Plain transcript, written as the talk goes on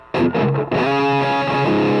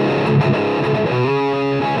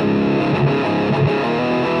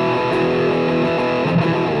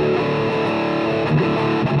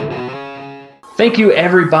Thank you,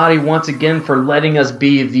 everybody, once again for letting us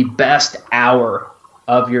be the best hour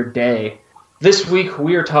of your day. This week,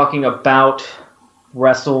 we are talking about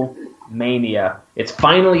WrestleMania. It's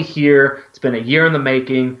finally here. It's been a year in the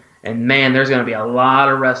making, and man, there's going to be a lot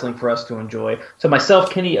of wrestling for us to enjoy. So myself,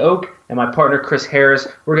 Kenny Oak, and my partner, Chris Harris,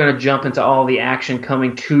 we're going to jump into all the action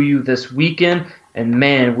coming to you this weekend, and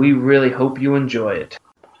man, we really hope you enjoy it.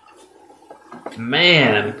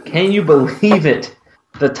 Man, can you believe it?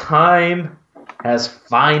 The time has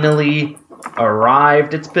finally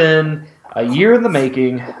arrived. It's been a year in the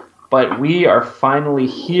making, but we are finally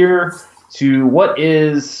here to what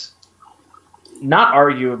is, not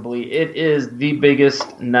arguably, it is the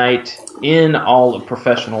biggest night in all of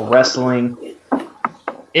professional wrestling.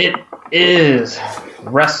 It is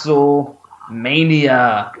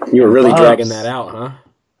WrestleMania. You were really dragging that out, huh?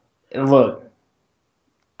 And look,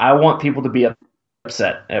 I want people to be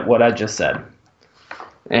upset at what I just said.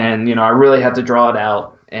 And, I really had to draw it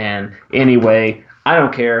out. And anyway, I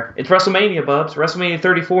don't care. It's WrestleMania, Bubs. WrestleMania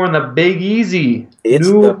 34 in the Big Easy. It's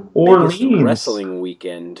New the Orleans. biggest wrestling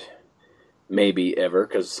weekend maybe ever,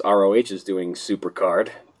 because ROH is doing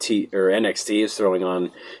Supercard. NXT is throwing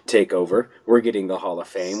on TakeOver. We're getting the Hall of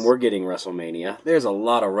Fame. We're getting WrestleMania. There's a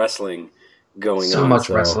lot of wrestling going on. So much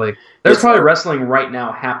wrestling. There's probably wrestling right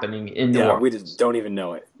now happening in New Orleans. We just don't even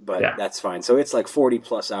know it. But that's fine. So it's like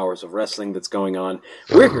 40-plus hours of wrestling that's going on.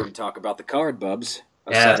 We're here to talk about the card, Bubs,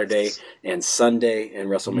 of Saturday and Sunday and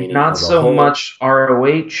WrestleMania. Not so much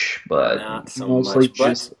ROH, but not so mostly much.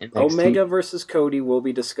 just But NXT. Omega versus Cody will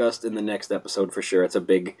be discussed in the next episode for sure. It's a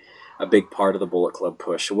big part of the Bullet Club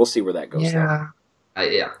push. We'll see where that goes. Yeah.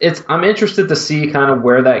 I'm interested to see kind of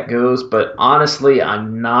where that goes, but honestly,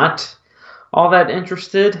 I'm not all that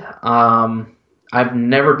interested. I've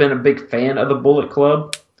never been a big fan of the Bullet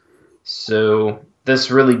Club. So this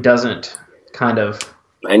really doesn't kind of...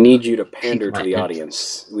 I need you to pander to the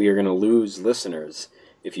audience. We are going to lose listeners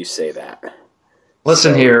if you say that.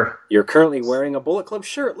 Listen here. You're currently wearing a Bullet Club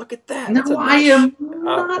shirt. Look at that. No, I am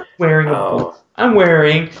not wearing a Bullet. I'm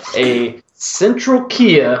wearing a Central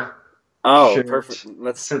Kia shirt. Perfect.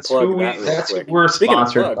 Let's plug that real that's quick. Who we're Speaking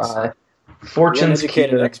sponsored by. Fortune's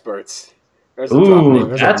Uneducated Kia. Experts.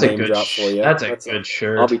 Ooh, that's a good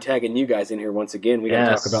shirt. I'll be tagging you guys in here once again. We got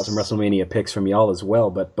to talk about some WrestleMania picks from y'all as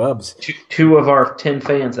well. But Bubs, two of our 10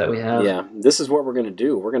 fans that we have. Yeah, this is what we're going to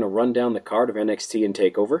do. We're going to run down the card of NXT and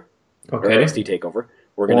TakeOver. Okay. Or NXT TakeOver.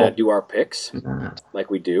 We're going to do our picks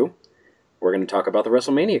like we do. We're going to talk about the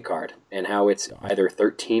WrestleMania card and how it's either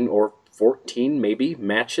 13 or 14 maybe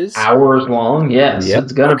matches. Hours long, yes. Yep.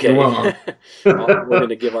 It's going to be long. We're going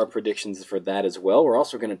to give our predictions for that as well. We're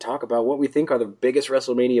also going to talk about what we think are the biggest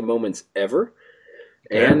WrestleMania moments ever.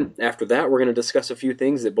 Okay. And after that, we're going to discuss a few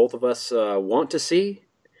things that both of us want to see,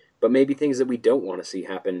 but maybe things that we don't want to see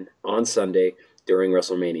happen on Sunday during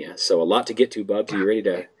WrestleMania. So a lot to get to, Bubs. Are you ready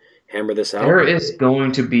to hammer this out? There is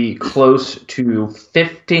going to be close to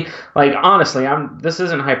 15. Like, honestly, this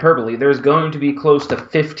isn't hyperbole. There's going to be close to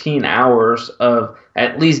 15 hours of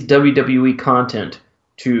at least WWE content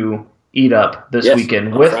to eat up this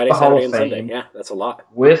weekend with Friday, the Hall of Fame. Sunday. Yeah, that's a lot.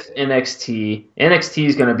 With NXT. NXT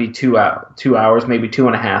is going to be 2 hours, maybe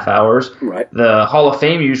 2.5 hours. Right. The Hall of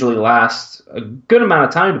Fame usually lasts a good amount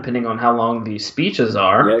of time depending on how long the speeches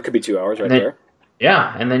are. Yeah, it could be 2 hours there.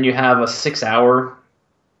 Yeah, and then you have a 6 hour.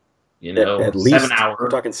 At least 7 hours. We're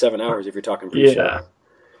talking 7 hours if you're talking pre-show. Yeah.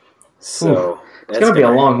 So it's going to be a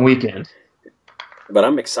long weekend. But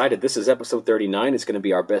I'm excited. This is episode 39. It's going to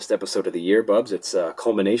be our best episode of the year, Bubs. It's a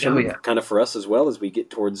culmination kind of for us as well as we get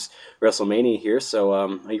towards WrestleMania here. So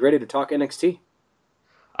are you ready to talk NXT?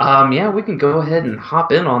 Yeah, we can go ahead and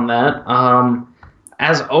hop in on that.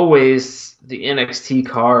 As always, the NXT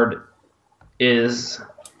card is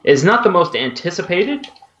not the most anticipated,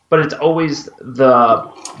 but it's always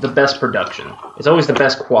the best production. It's always the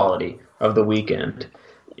best quality of the weekend.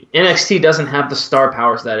 NXT doesn't have the star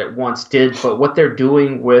powers that it once did, but what they're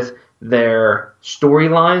doing with their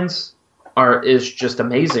storylines is just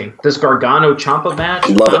amazing. This Gargano-Ciampa match,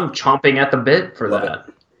 I'm chomping at the bit for that.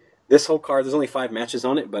 This whole card, there's only 5 matches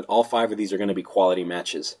on it, but all 5 of these are going to be quality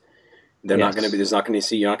matches. You're not going to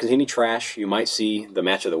see any trash. You might see the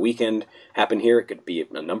match of the weekend happen here. It could be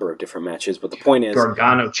a number of different matches, but the point is,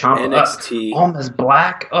 Gargano-Ciampa, NXT, almost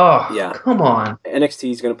black. Oh, yeah. Come on.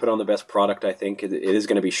 NXT is going to put on the best product. I think it is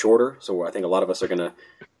going to be shorter, so I think a lot of us are going to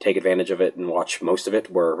take advantage of it and watch most of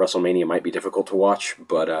it. Where WrestleMania might be difficult to watch,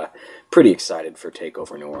 but pretty excited for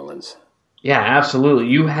TakeOver New Orleans. Yeah, absolutely.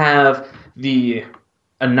 You have the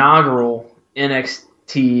inaugural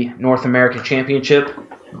NXT North American Championship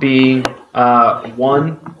being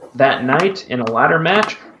won that night in a ladder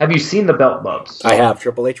match. Have you seen the belt, Bubs? I have.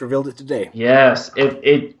 Triple H revealed it today. Yes.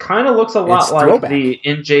 It kind of looks a lot like throwback. the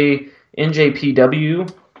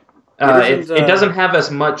NJPW. It doesn't have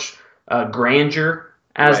as much grandeur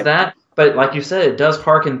as that. But like you said, it does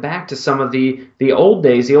harken back to some of the old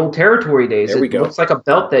days, the old territory days. There we go. Looks like a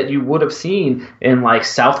belt that you would have seen in like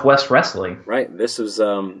Southwest Wrestling. Right. This is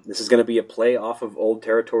going to be a play off of old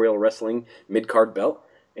territorial wrestling mid-card belt,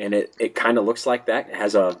 and it kind of looks like that. It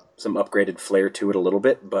has some upgraded flair to it a little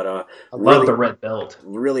bit, but I love the red belt.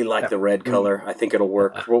 Really like the red color. I think it'll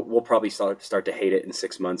work. We'll probably start to hate it in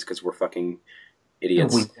 6 months because we're fucking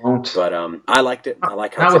idiots. We won't. But I liked it. I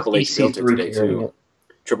like how Triple H built it today too.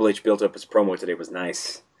 Triple H built up his promo today was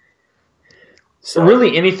nice. So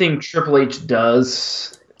really, anything Triple H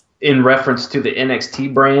does in reference to the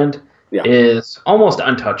NXT brand is almost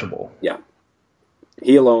untouchable. Yeah.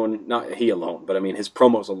 Not he alone, but I mean his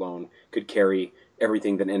promos alone could carry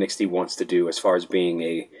everything that NXT wants to do as far as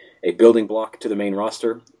being a building block to the main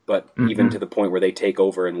roster, but even to the point where they take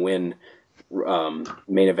over and win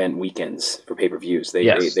main event weekends for pay-per-views.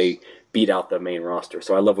 They beat out the main roster.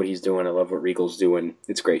 So I love what he's doing. I love what Regal's doing.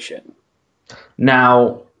 It's great shit.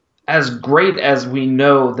 Now, as great as we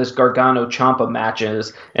know this Gargano-Ciampa match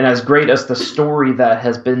is, and as great as the story that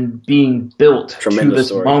has been being built to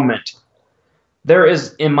this moment, there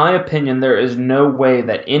is, in my opinion, there is no way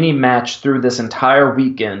that any match through this entire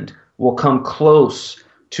weekend will come close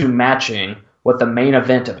to matching what the main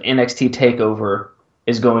event of NXT TakeOver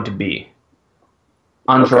is going to be.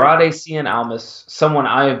 Andrade Cien Almas, someone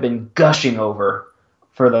I have been gushing over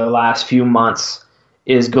for the last few months,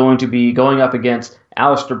 is going to be going up against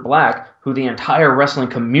Aleister Black, who the entire wrestling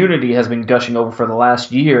community has been gushing over for the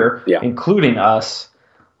last year, including us.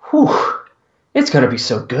 Whew, it's going to be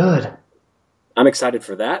so good. I'm excited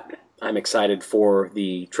for that. I'm excited for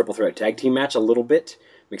the triple threat tag team match a little bit.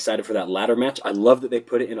 I'm excited for that ladder match. I love that they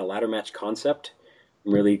put it in a ladder match concept.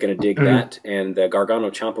 I'm really going to dig that. And the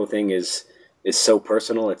Gargano-Ciampa thing is so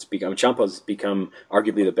personal. Ciampa's become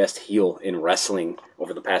arguably the best heel in wrestling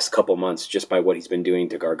over the past couple months just by what he's been doing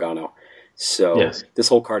to Gargano. So this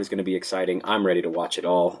whole card is going to be exciting. I'm ready to watch it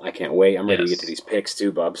all. I can't wait. I'm ready to get to these picks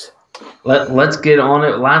too, Bubs. Let's get on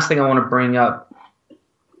it. Last thing I want to bring up.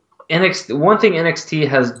 One thing NXT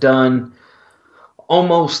has done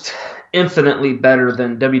almost infinitely better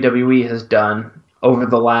than WWE has done over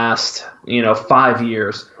the last 5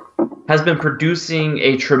 years has been producing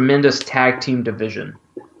a tremendous tag team division.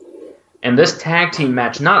 And this tag team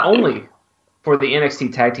match, not only for the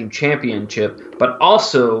NXT Tag Team Championship, but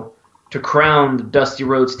also to crown the Dusty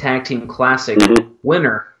Rhodes Tag Team Classic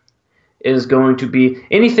winner, is going to be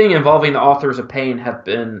anything involving the Authors of Pain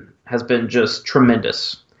has been just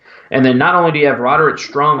tremendous. And then not only do you have Roderick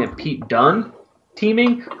Strong and Pete Dunne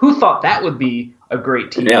teaming, who thought that would be a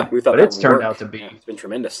great team? Yeah, we thought but it's turned out to be. It's been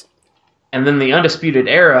tremendous. And then the Undisputed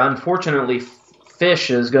Era, unfortunately, Fish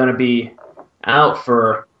is going to be out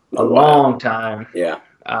for a long time. Yeah.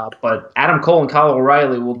 But Adam Cole and Kyle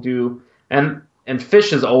O'Reilly will do, and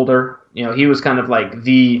Fish is older. He was kind of like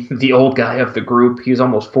the old guy of the group. He's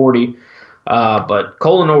almost 40. But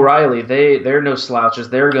Cole and O'Reilly, they're no slouches.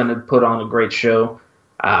 They're going to put on a great show.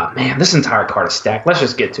 Man, this entire card is stacked. Let's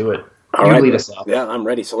just get to it. Lead us off. Yeah, I'm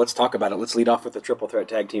ready. So let's talk about it. Let's lead off with the triple threat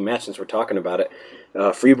tag team match since we're talking about it.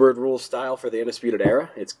 Freebird rules style for the Undisputed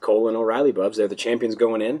Era. It's Cole and O'Reilly, Bubs. They're the champions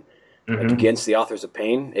going in against the Authors of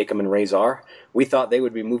Pain, Akam and Razor. We thought they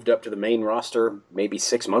would be moved up to the main roster maybe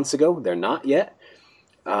 6 months ago. They're not yet.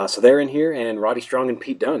 So they're in here, and Roddy Strong and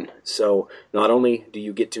Pete Dunne. So not only do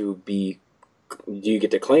you get to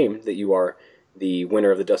claim that you are the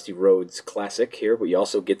winner of the Dusty Rhodes Classic here, but you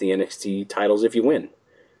also get the NXT titles if you win.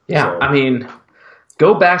 Yeah, I mean,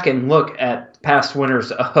 go back and look at past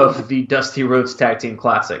winners of the Dusty Rhodes Tag Team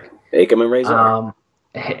Classic. Akam and Razor.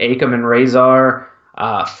 Akam and Razor,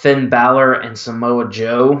 Finn Balor and Samoa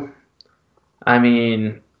Joe. I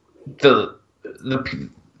mean,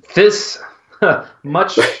 this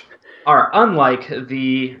much are unlike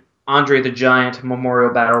the Andre the Giant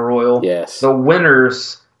Memorial Battle Royal. Yes. The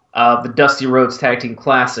winners of the Dusty Rhodes Tag Team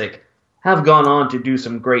Classic have gone on to do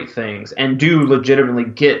some great things and do legitimately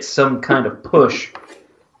get some kind of push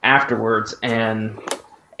afterwards. And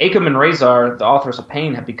Akam and Razor, the Authors of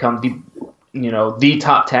Pain, have become the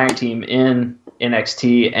top tag team in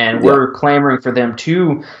NXT, and we're clamoring for them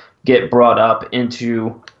to get brought up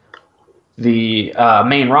into the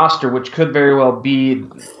main roster, which could very well be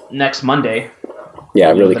next Monday.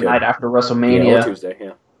 Yeah, really the could. night after WrestleMania. Or Tuesday,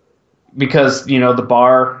 yeah. Because, the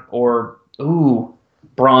Bar or,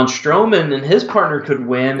 Braun Strowman and his partner could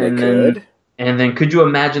win, and then could you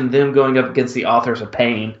imagine them going up against the Authors of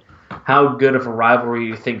Pain? How good of a rivalry do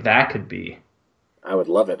you think that could be? I would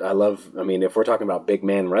love it. I mean, if we're talking about big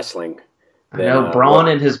man wrestling, then, I know Braun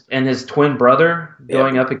and his twin brother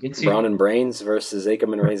going up against you. Braun and Brains versus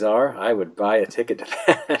Akam and Razor. I would buy a ticket to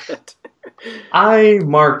that. I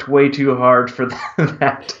marked way too hard for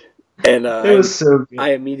that. And it was so good.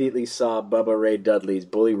 I immediately saw Bubba Ray Dudley's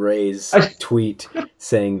Bully Ray's tweet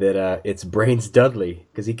saying that it's Brains Dudley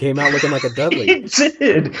because he came out looking like a Dudley. He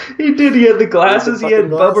did. He had the glasses. He had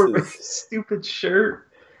Bubba Ray's stupid shirt.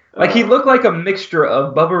 Like he looked like a mixture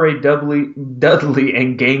of Bubba Ray Dudley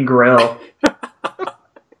and Gangrel.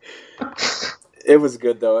 It was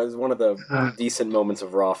good, though. It was one of the decent moments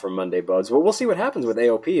of Raw from Monday, Buzz. Well, we'll see what happens with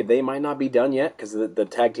AOP. They might not be done yet because the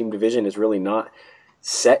tag team division is really not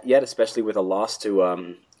set yet, especially with a loss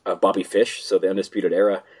to Bobby Fish. So the Undisputed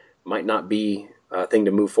Era might not be a thing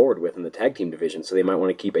to move forward with in the tag team division. So they might want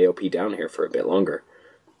to keep AOP down here for a bit longer.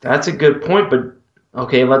 That's a good point, but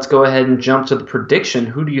okay, let's go ahead and jump to the prediction.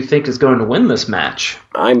 Who do you think is going to win this match?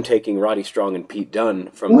 I'm taking Roddy Strong and Pete Dunne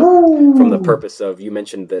from the purpose of, you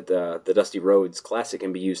mentioned that the Dusty Rhodes Classic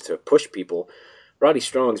can be used to push people. Roddy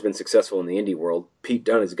Strong's been successful in the indie world. Pete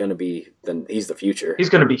Dunne is going to be, he's the future. He's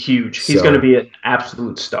going to be huge. He's going to be an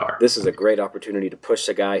absolute star. This is a great opportunity to push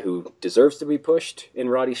a guy who deserves to be pushed in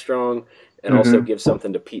Roddy Strong and also give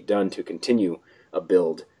something to Pete Dunne to continue a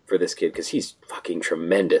build for this kid because he's fucking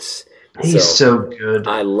tremendous. He's so good.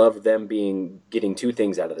 I love them getting two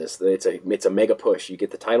things out of this. It's a mega push. You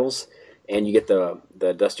get the titles, and you get the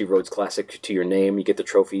Dusty Rhodes Classic to your name. You get the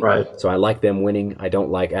trophy. Right. So I like them winning. I don't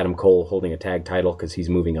like Adam Cole holding a tag title because he's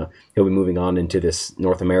moving on. He'll be moving on into this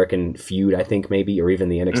North American feud, I think maybe, or even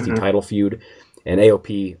the NXT title feud. And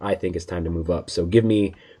AOP, I think, is time to move up. So give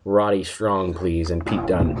me Roddy Strong, please, and Pete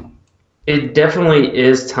Dunne. It definitely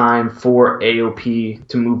is time for AOP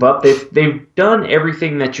to move up. They've done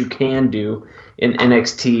everything that you can do in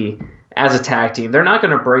NXT as a tag team. They're not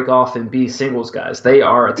going to break off and be singles guys. They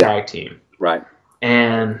are a tag team. Right.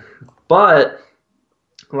 But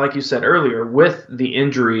like you said earlier, with the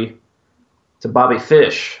injury to Bobby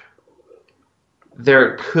Fish,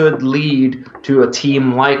 there could lead to a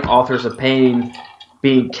team like Authors of Pain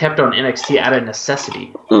being kept on NXT out of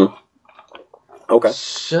necessity. Okay.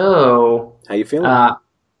 So, how you feeling?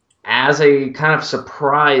 As a kind of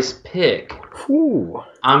surprise pick,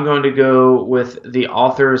 I'm going to go with the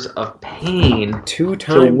Authors of Pain.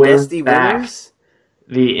 2-time Dusty winners?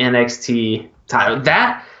 The NXT title.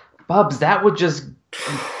 That would just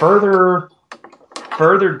further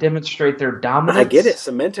demonstrate their dominance. I get it.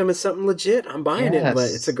 Cementum is something legit. I'm buying it,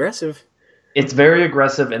 but it's aggressive. It's very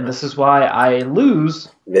aggressive, and this is why I lose.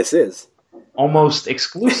 This is. Almost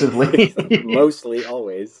exclusively. Mostly,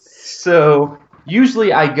 always. So,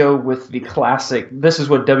 usually I go with the classic, this is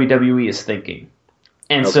what WWE is thinking.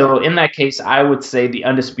 And so, in that case, I would say the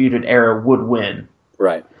Undisputed Era would win.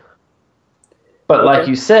 Right. But like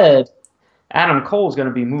you said, Adam Cole is going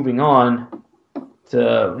to be moving on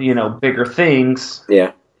to, bigger things.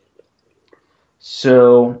 Yeah.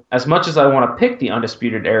 So, as much as I want to pick the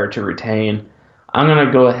Undisputed Era to retain, I'm going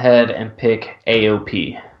to go ahead and pick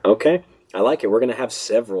AOP. Okay. I like it. We're going to have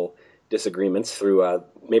several disagreements through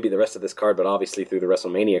maybe the rest of this card, but obviously through the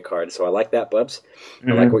WrestleMania card. So I like that, Bubs.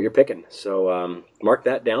 I like what you're picking. So mark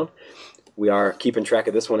that down. We are keeping track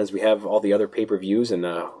of this one as we have all the other pay-per-views, and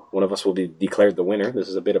one of us will be declared the winner. This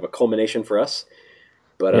is a bit of a culmination for us.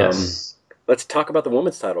 But let's talk about the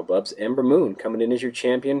women's title, Bubs. Ember Moon coming in as your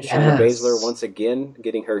champion. Shayna Baszler once again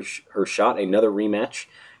getting her shot, another rematch.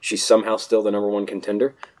 She's somehow still the number one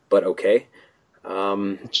contender, but okay.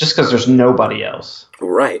 Just because there's nobody else.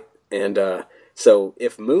 Right. And so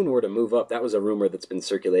if Moon were to move up, that was a rumor that's been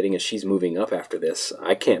circulating as she's moving up after this.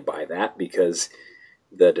 I can't buy that because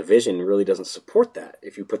the division really doesn't support that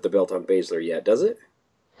if you put the belt on Baszler yet, does it?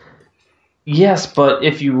 Yes, but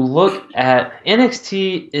if you look at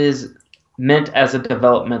NXT is meant as a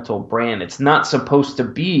developmental brand. It's not supposed to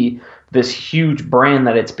be this huge brand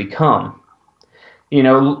that it's become.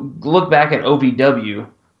 Look back at OVW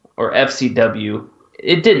or FCW,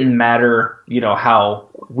 it didn't matter, how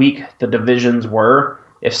weak the divisions were.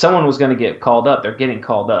 If someone was going to get called up, they're getting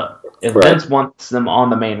called up. If Vince wants them on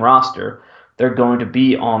the main roster, they're going to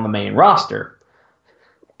be on the main roster.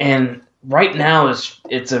 And right now,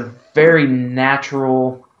 it's a very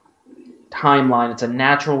natural timeline. It's a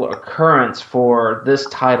natural occurrence for this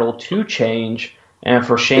title to change, and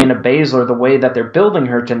for Shayna Baszler, the way that they're building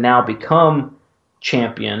her to now become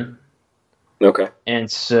champion. Okay. And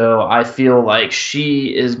so I feel like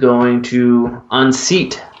she is going to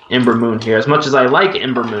unseat Ember Moon here. As much as I like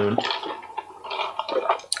Ember Moon,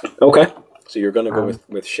 Okay. So you're going to go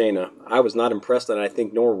with Shayna. I was not impressed, and I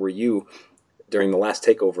think nor were you during the last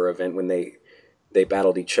TakeOver event when they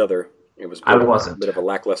battled each other. It was a bit of a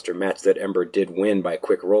lackluster match that Ember did win by a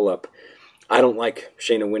quick roll-up. I don't like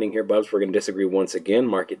Shayna winning here, Bubs. We're going to disagree once again.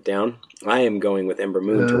 Mark it down. I am going with Ember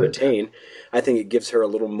Moon to retain. I think it gives her a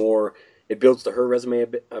little more... It builds to her resume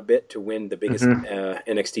a bit to win the biggest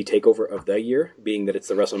NXT TakeOver of the year, being that it's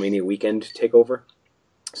the WrestleMania weekend TakeOver.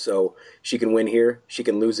 So she can win here. She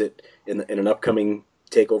can lose it in an upcoming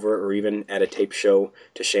TakeOver or even at a tape show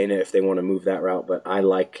to Shayna if they want to move that route. But I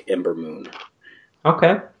like Ember Moon.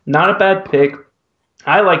 Okay. Not a bad pick.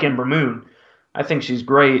 I like Ember Moon. I think she's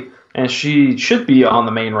great, and she should be on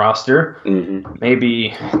the main roster. Mm-hmm.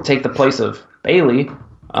 Maybe take the place of Bayley.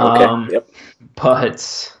 Okay. Yep.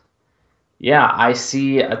 But... yeah, I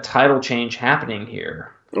see a title change happening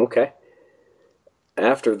here. Okay.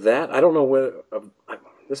 After that, I don't know where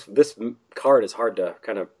this card is hard to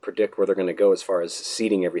kind of predict where they're going to go as far as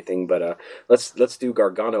seeding everything. But let's do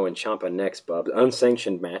Gargano and Ciampa next, Bub.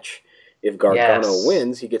 Unsanctioned match. If Gargano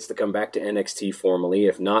wins, he gets to come back to NXT formally.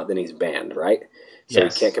 If not, then he's banned, right? So he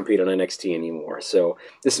can't compete on NXT anymore. So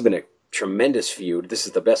this has been a tremendous feud. This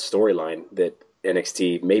is the best storyline that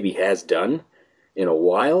NXT maybe has done in a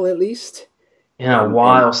while, at least. In a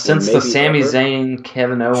while, since the Sami Zayn,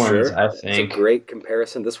 Kevin Owens, I think. It's a great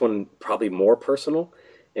comparison. This one probably more personal.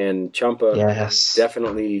 And Ciampa,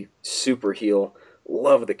 definitely super heel.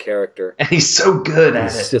 Love the character. And he's so good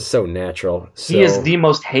at it. He's just so natural. He is the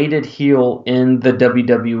most hated heel in the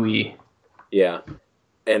WWE. Yeah.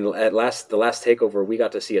 And the last TakeOver, we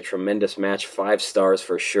got to see a tremendous match, 5 stars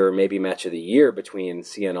for sure, maybe match of the year between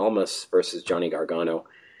Cien Almas versus Johnny Gargano.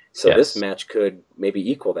 So this match could maybe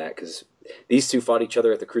equal that because these two fought each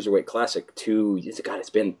other at the Cruiserweight Classic it's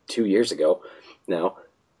been 2 years ago now.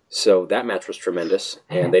 So that match was tremendous,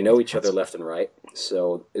 and they know each other left and right.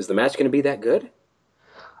 So is the match going to be that good?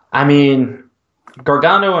 I mean,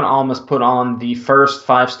 Gargano and Almas put on the first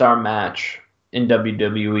 5-star match in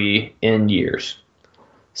WWE in years,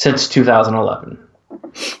 since 2011.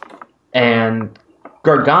 And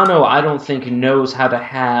Gargano, I don't think, knows how to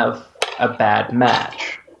have a bad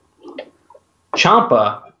match.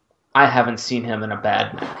 Ciampa, I haven't seen him in a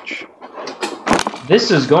bad match.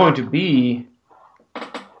 This is going to be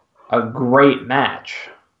a great match.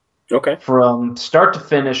 Okay. From start to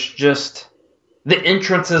finish, just the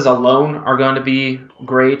entrances alone are going to be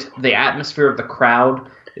great. The atmosphere of the crowd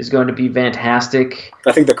is going to be fantastic.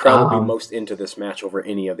 I think the crowd will be most into this match over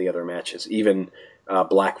any of the other matches, even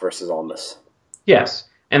Black versus Almas. Yes.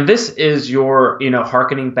 And this is your,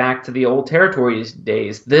 hearkening back to the old territories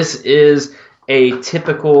days. This is a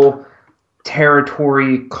typical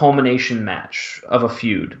territory culmination match of a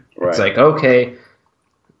feud. Right. It's like, okay,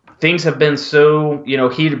 things have been so,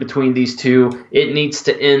 heated between these two. It needs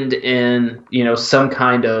to end in, some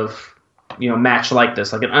kind of, match like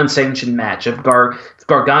this, like an unsanctioned match. If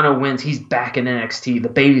Gargano wins, he's back in NXT. The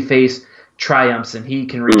babyface triumphs, and he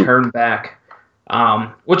can return back,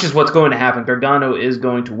 which is what's going to happen. Gargano is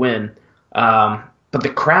going to win. But the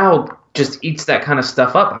crowd just eats that kind of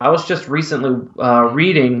stuff up. I was just recently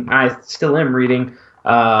reading, I still am reading,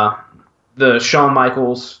 the Shawn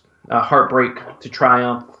Michaels Heartbreak to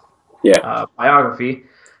Triumph biography,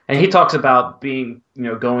 and he talks about being,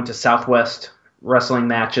 going to Southwest wrestling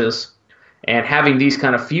matches and having these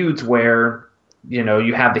kind of feuds where,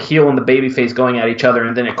 you have the heel and the babyface going at each other,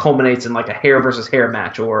 and then it culminates in like a hair versus hair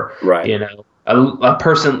match, or a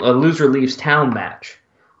loser leaves town match.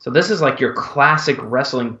 So this is like your classic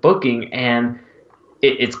wrestling booking, and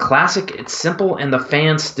it's classic, it's simple, and the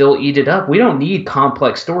fans still eat it up. We don't need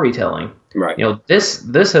complex storytelling. Right.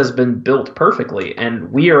 This has been built perfectly,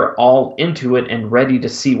 and we are all into it and ready to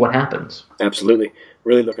see what happens. Absolutely.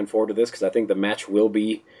 Really looking forward to this because I think the match will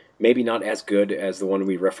be maybe not as good as the one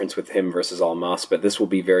we referenced with him versus Almas, but this will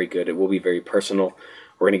be very good. It will be very personal.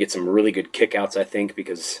 We're going to get some really good kickouts, I think,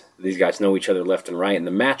 because these guys know each other left and right, and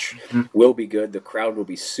the match will be good. The crowd will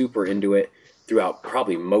be super into it throughout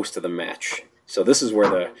probably most of the match. So this is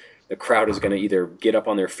where the crowd is going to either get up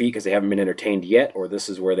on their feet because they haven't been entertained yet, or this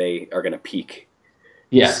is where they are going to peak.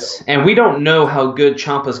 Yes, and we don't know how good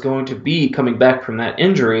Ciampa's going to be coming back from that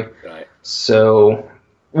injury. Right. So,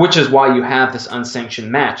 which is why you have this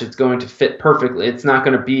unsanctioned match. It's going to fit perfectly. It's not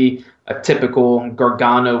going to be a typical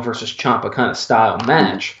Gargano versus Ciampa kind of style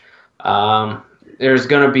match. There's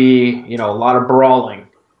going to be, a lot of brawling,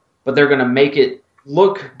 but they're going to make it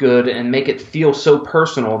look good and make it feel so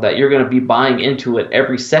personal that you're going to be buying into it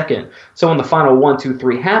every second. So when the final 1, 2,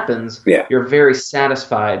 3 happens, you're very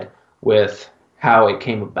satisfied with how it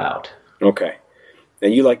came about. Okay.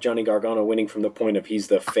 And you like Johnny Gargano winning from the point of he's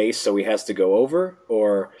the face, so he has to go over?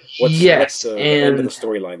 Or what's the end of the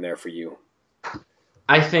storyline there for you?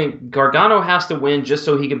 I think Gargano has to win just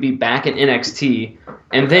so he can be back in NXT,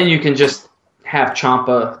 and then you can just have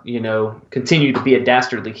Ciampa, continue to be a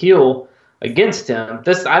dastardly heel against him.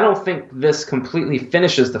 I don't think this completely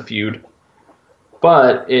finishes the feud,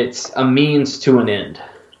 but it's a means to an end.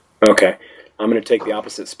 Okay. I'm going to take the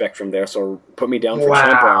opposite spectrum there, so put me down for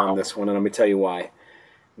Ciampa on this one, and I'm going to tell you why.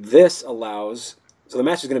 This allows... So the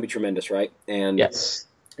match is going to be tremendous, right? And yes.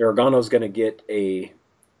 Gargano's going to get a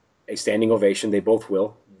standing ovation. They both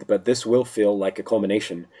will. But this will feel like a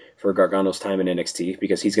culmination for Gargano's time in NXT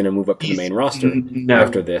because he's going to move up to the main roster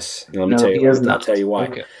after this. And I'll tell you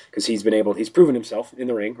why. Because he's proven himself in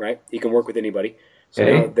the ring, right? He can work with anybody.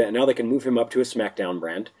 So now they can move him up to a SmackDown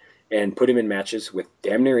brand and put him in matches with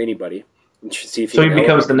damn near anybody. See if he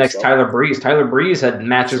becomes the next Tyler Breeze. Tyler Breeze had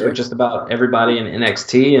matches with just about everybody in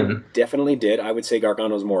NXT, and definitely did. I would say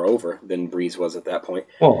Gargano's more over than Breeze was at that point.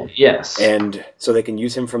 Well, yes, and so they can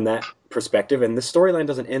use him from that perspective. And the storyline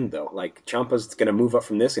doesn't end though. Like Ciampa's going to move up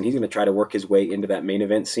from this, and he's going to try to work his way into that main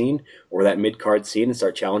event scene or that mid card scene and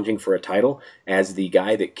start challenging for a title as the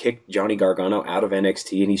guy that kicked Johnny Gargano out of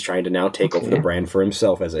NXT, and he's trying to now take over the brand for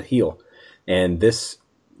himself as a heel. And this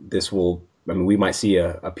will. I mean, we might see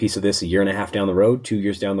a piece of this a year and a half down the road, 2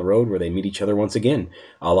 years down the road, where they meet each other once again,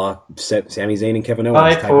 a la Sami Zayn and Kevin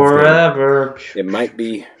Owens. Fight forever. It might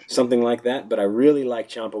be something like that, but I really like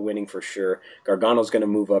Ciampa winning for sure. Gargano's going to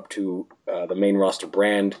move up to the main roster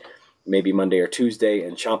brand maybe Monday or Tuesday,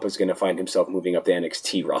 and Ciampa's going to find himself moving up the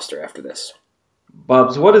NXT roster after this.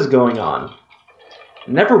 Bubs, what is going on?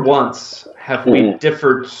 Never once have we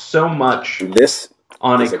differed so much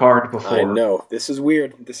on a card before. I know. This is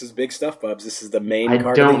weird. This is big stuff, Bubs. This is the main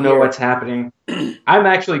card. I don't know what's happening. I'm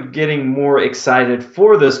actually getting more excited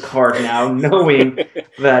for this card now, knowing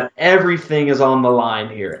that everything is on the line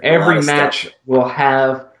here. Every match will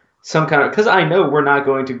have some kind of... Because I know we're not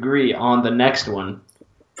going to agree on the next one.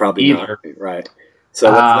 Probably either. Not. Right. So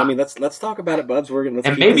let's talk about it, Bubs.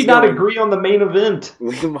 And maybe not agree on the main event.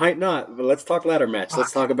 We might not, but let's talk ladder match.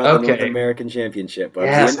 Let's talk about the North American Championship, Bubs.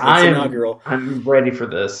 Yes, inaugural. I'm ready for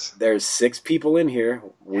this. There's 6 people in here.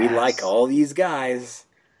 We like all these guys.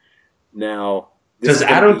 Now, does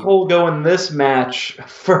Adam Cole go in this match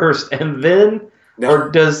first, and then, or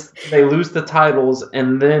does they lose the titles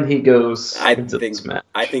and then he goes into this match?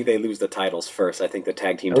 I think they lose the titles first. I think the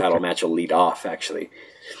tag team title match will lead off, actually.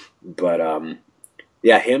 But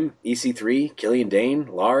yeah, him, EC3, Killian Dane,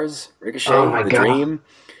 Lars, Ricochet, Dream.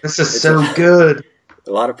 This is so good.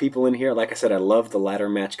 A lot of people in here. Like I said, I love the ladder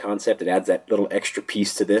match concept. It adds that little extra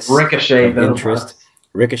piece to this. Ricochet, interest.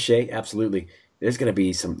 Ricochet, absolutely. There's going to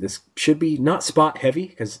be some. This should be not spot heavy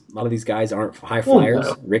because a lot of these guys aren't high flyers.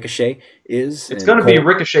 No. Ricochet is. It's going to be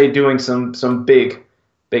Ricochet doing some big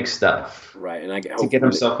stuff. Right, and to get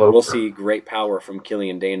himself over. We'll see great power from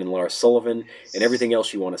Killian Dane and Lars Sullivan, and everything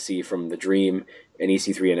else you want to see from the Dream and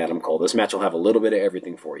EC3 and Adam Cole. This match will have a little bit of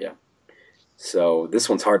everything for you. So this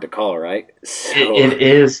one's hard to call, right? It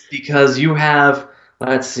is, because you have,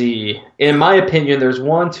 let's see, in my opinion, there's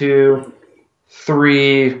 1, 2,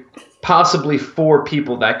 3, possibly 4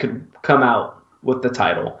 people that could come out with the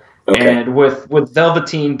title. Okay. And with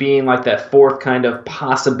Velveteen being like that 4th kind of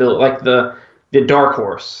possibility, like the dark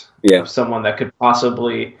horse. Yeah. Someone that could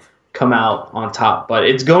possibly come out on top. But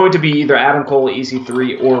it's going to be either Adam Cole,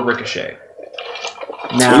 EC3, or Ricochet.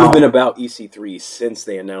 Now, you've been about EC3 since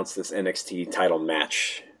they announced this NXT title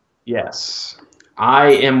match. Yes. I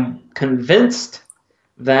am convinced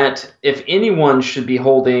that if anyone should be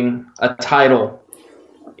holding a title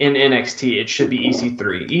in NXT, it should be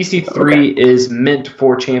EC3. EC3 is meant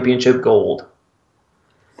for championship gold.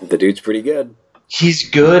 The dude's pretty good. He's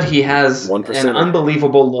good. He has an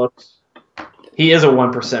unbelievable look. He is a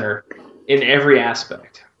 1%er in every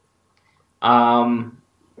aspect.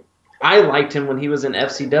 I liked him when he was in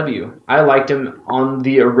FCW. I liked him on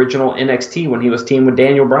the original NXT when he was teamed with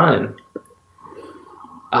Daniel Bryan.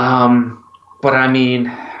 But I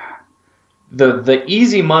mean, the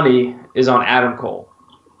easy money is on Adam Cole.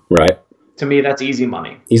 Right. To me, that's easy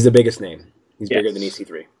money. He's the biggest name. He's bigger than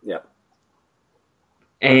EC3. Yeah.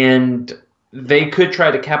 And they could try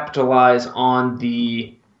to capitalize on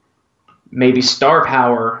the maybe star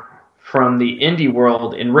power from the indie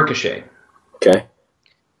world in Ricochet. Okay.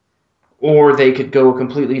 Or they could go a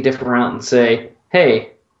completely different route and say,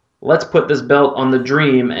 hey, let's put this belt on the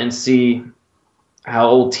Dream and see how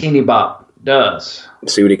old Teeny Bop does.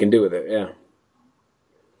 See what he can do with it, yeah.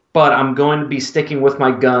 But I'm going to be sticking with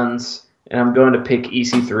my guns, and I'm going to pick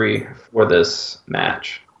EC3 for this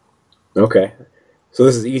match. Okay. So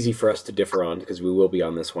this is easy for us to differ on because we will be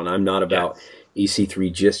on this one. I'm not about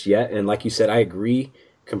EC3 just yet, and like you said, I agree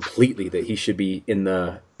completely that he should be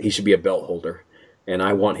a belt holder, and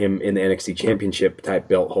I want him in the NXT Championship type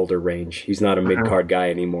belt holder range. He's not a mid card guy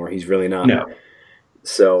anymore. He's really not. No.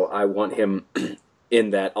 So I want him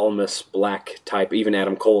in that Almas Black type, even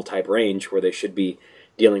Adam Cole type range where they should be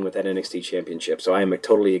dealing with that NXT Championship. So I am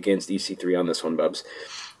totally against EC3 on this one, Bubs.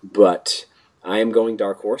 But I am going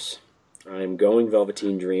Dark Horse. I am going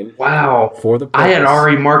Velveteen Dream. Wow. For the I had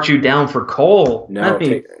already marked you down for Cole. No,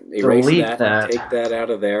 erase that. Take that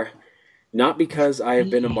out of there. Not because I have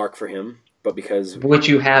been a mark for him, but because... Which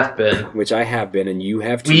you have been. Which I have been, and you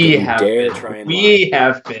have too. We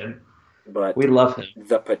have been. But we love him.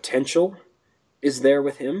 The potential is there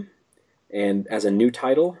with him. And as a new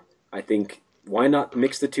title, I think, why not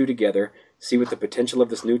mix the two together, see what the potential of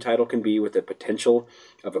this new title can be with the potential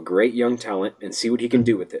of a great young talent, and see what he can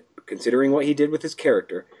do with it. Considering what he did with his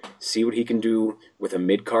character, see what he can do with a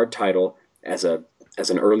mid-card title as an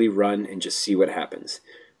early run, and just see what happens.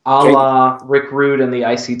 A la Rick Rude and the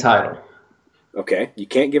IC title. Okay, you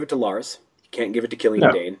can't give it to Lars. You can't give it to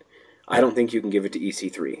Killian Dane. I don't think you can give it to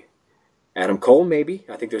EC3. Adam Cole, maybe.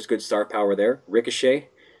 I think there's good star power there. Ricochet,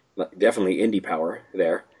 definitely indie power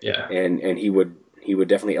there. Yeah, and he would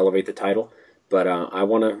definitely elevate the title. But I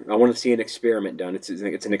want to see an experiment done. It's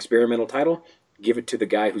an experimental title. Give it to the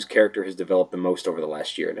guy whose character has developed the most over the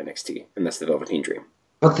last year in NXT, and that's the Velveteen Dream.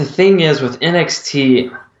 But the thing is, with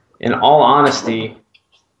NXT, in all honesty,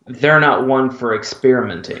 they're not one for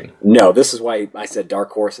experimenting. No, this is why I said Dark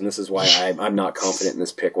Horse, and this is why I'm not confident in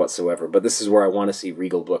this pick whatsoever. But this is where I want to see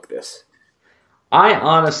Regal book this. I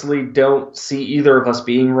honestly don't see either of us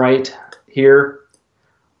being right here.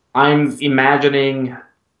 I'm imagining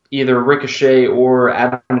either Ricochet or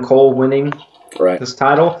Adam Cole winning this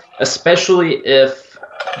title, especially if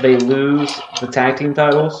they lose the tag team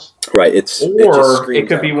titles. Right. It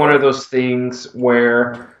could be one of those things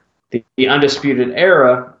where the Undisputed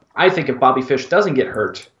Era, I think if Bobby Fish doesn't get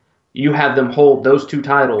hurt, you have them hold those two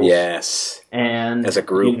titles. Yes. And as a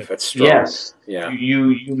group, that's strong. Yes. Yeah.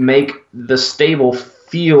 You make the stable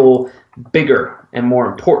feel bigger and more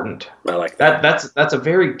important. I like that. That's a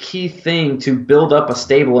very key thing to build up a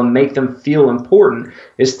stable and make them feel important,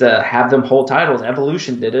 is to have them hold titles.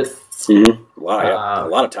 Evolution did it. Mm-hmm. Wow, a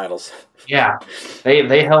lot of titles. Yeah,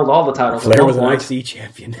 they held all the titles. Flair was an IC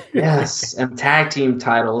champion. Yes, and tag team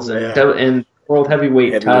titles and world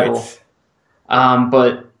heavyweight titles.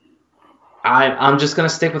 But I'm just gonna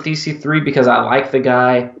stick with EC3 because I like the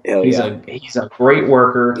guy. He's a great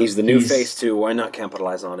worker. He's the new face too. Why not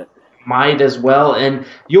capitalize on it? Might as well, and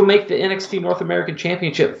you'll make the NXT North American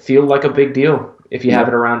Championship feel like a big deal if you have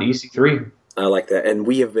it around EC3. I like that,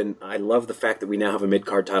 and I love the fact that we now have a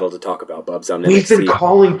mid-card title to talk about, Bubs, on NXT. We've been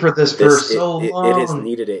calling for this for so long. It has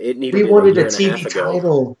needed it. It needed. We wanted a TV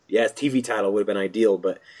title. Yeah, TV title would have been ideal,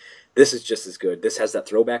 but this is just as good. This has that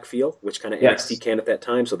throwback feel, which kind of NXT can at that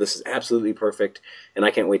time, so this is absolutely perfect, and I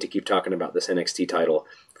can't wait to keep talking about this NXT title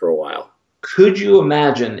for a while. Could you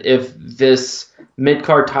imagine if this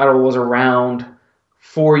mid-card title was around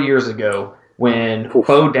 4 years ago when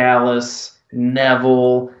Bo Dallas,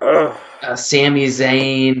 Neville, Sami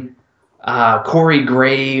Zayn, Corey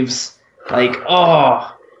Graves,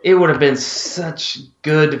 it would have been such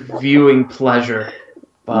good viewing pleasure.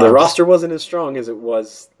 The roster wasn't as strong as it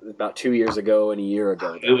was about 2 years ago and a year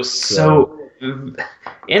ago. It was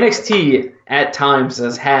NXT at times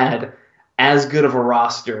has had as good of a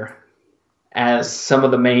roster as some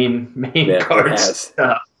of the main card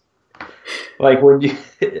stuff.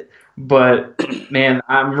 But man,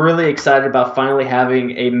 I'm really excited about finally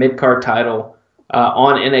having a mid-card title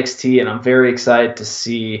on NXT, and I'm very excited to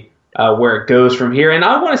see where it goes from here. And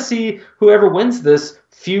I want to see whoever wins this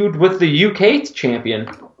feud with the UK champion,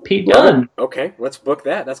 Pete Dunne. Okay, let's book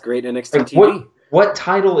that. That's great NXT TV. What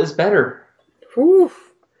title is better? Whew.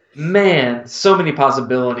 Man, so many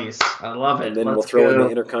possibilities. I love it. And then we'll throw in the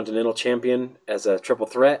Intercontinental Champion as a triple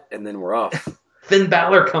threat, and then we're off. Finn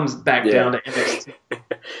Balor comes back down to NXT.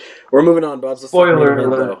 We're moving on, Bubs. Spoiler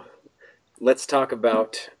alert. Let's talk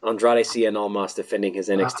about Andrade Cien Almas defending his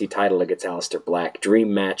NXT title against Aleister Black.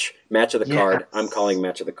 Dream match of the card. I'm calling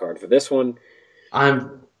match of the card for this one.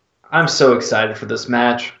 I'm so excited for this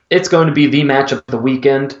match. It's going to be the match of the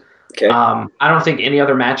weekend. Okay. I don't think any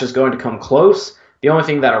other match is going to come close. The only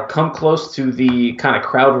thing that'll come close to the kind of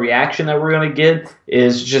crowd reaction that we're going to get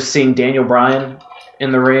is just seeing Daniel Bryan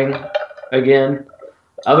in the ring again.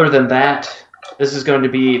 Other than that, this is going to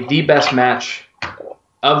be the best match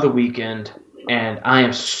of the weekend, and I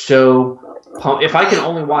am so pumped. If I can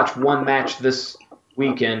only watch one match this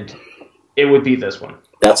weekend, it would be this one.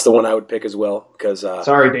 That's the one I would pick as well because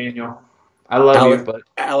Sorry, Daniel. I love you, but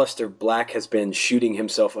Aleister Black has been shooting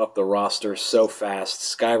himself up the roster so fast,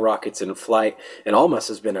 skyrockets in flight, and Almas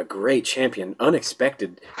has been a great champion,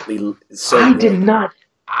 unexpectedly. So did not.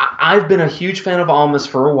 I've been a huge fan of Almas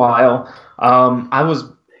for a while. I was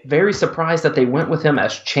very surprised that they went with him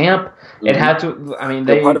as champ. Mm-hmm. It had to. I mean,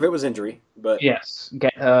 part of it was injury, but yes,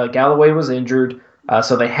 Galloway was injured,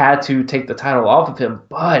 so they had to take the title off of him.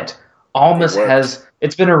 But Almas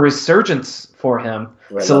it's been a resurgence for him.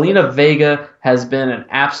 Right, Zelina Vega has been an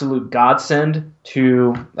absolute godsend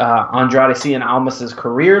to Andrade Cien Almas'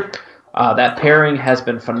 career. That pairing has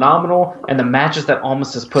been phenomenal, and the matches that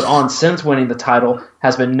Almas has put on since winning the title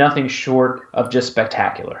has been nothing short of just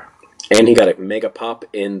spectacular. And he got a mega pop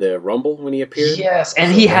in the Rumble when he appeared. Yes,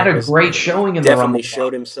 and he had a great showing in the Rumble. Definitely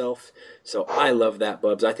showed himself. So I love that,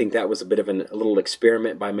 Bubs. I think that was a bit of a little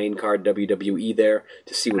experiment by main card WWE there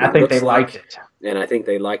to see what it looks like. I think they liked it. And I think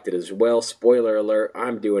they liked it as well. Spoiler alert,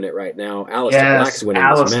 I'm doing it right now. Aleister Black's winning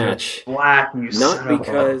this match. Black, not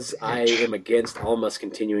because I am against Almas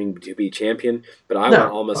continuing to be champion, but I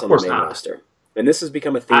want Almas on the main roster. And this has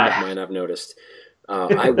become a theme of mine, I've noticed.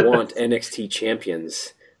 I want NXT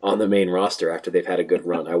champions on the main roster after they've had a good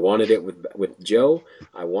run. I wanted it with Joe.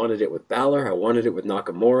 I wanted it with Balor. I wanted it with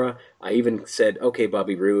Nakamura. I even said, okay,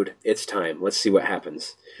 Bobby Roode, it's time. Let's see what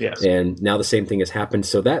happens. Yes. And now the same thing has happened.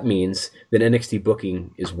 So that means that NXT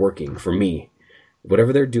booking is working for me.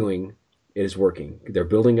 Whatever they're doing, it is working. They're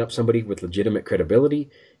building up somebody with legitimate credibility,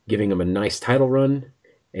 giving them a nice title run,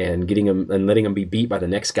 and getting them and letting them be beat by the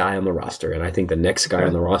next guy on the roster. And I think the next guy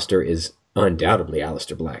on the roster is undoubtedly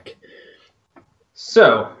Aleister Black.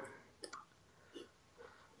 So,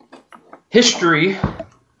 history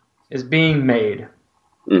is being made.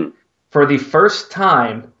 For the first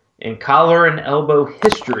time in collar and elbow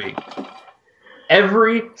history,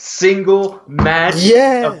 every single match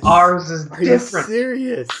of ours is different. Are you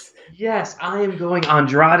serious? Yes, I am going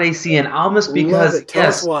Andrade Cien Almas because Tell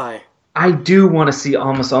us why. I do want to see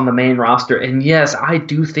Almas on the main roster, and yes, I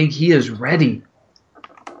do think he is ready.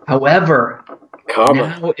 However,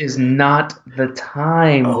 now is not the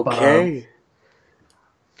time, Bob,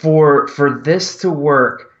 for this to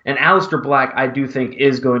work. And Aleister Black, I do think,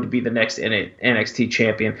 is going to be the next NXT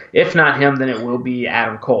champion. If not him, then it will be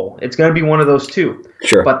Adam Cole. It's going to be one of those two.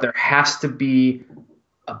 Sure. But there has to be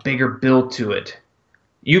a bigger build to it.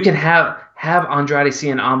 You can have Andrade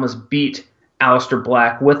Cien Almas beat Aleister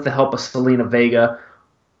Black with the help of Zelina Vega,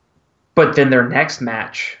 but then their next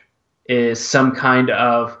match is some kind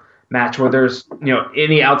of match where there's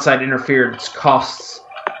any outside interference costs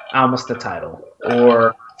Almas the title,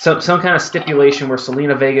 or some kind of stipulation where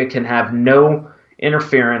Zelina Vega can have no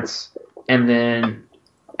interference, and then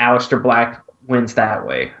Aleister Black wins that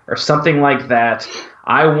way, or something like that.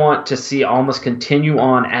 I want to see Almas continue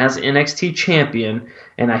on as NXT champion,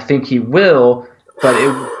 and I think he will, but it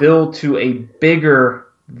will build to a bigger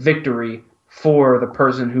victory for the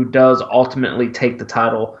person who does ultimately take the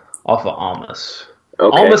title off of Almas.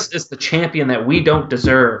 Okay. Almas is the champion that we don't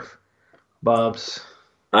deserve, Bubs.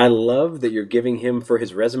 I love that you're giving him, for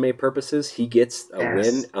his resume purposes, he gets a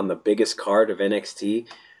win on the biggest card of NXT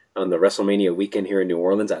on the WrestleMania weekend here in New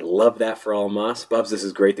Orleans. I love that for Almas. Bubs, this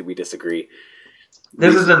is great that we disagree.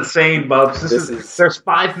 This is insane, Bubs. There's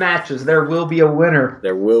 5 matches. There will be a winner.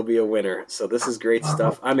 There will be a winner. So this is great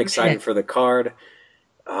stuff. I'm excited for the card.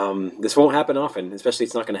 This won't happen often, especially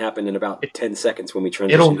it's not going to happen in about 10 seconds when we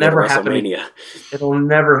transition to WrestleMania. It'll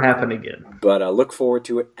never happen again. But look forward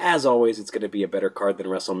to it. As always, it's going to be a better card than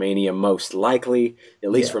WrestleMania, most likely,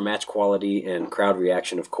 at least for match quality and crowd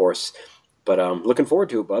reaction, of course. But looking forward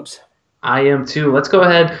to it, Bubs. I am too. Let's go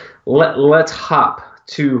ahead. Let's hop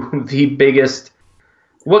to the biggest,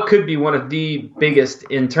 what could be one of the biggest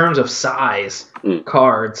in terms of size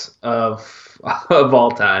cards of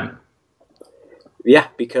all time. Yeah,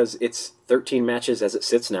 because it's 13 matches as it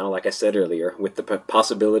sits now, like I said earlier, with the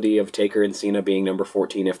possibility of Taker and Cena being number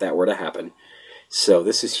 14 if that were to happen. So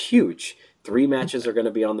this is huge. 3 matches are going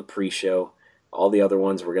to be on the pre-show. All the other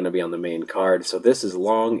ones were going to be on the main card. So this is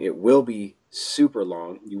long. It will be super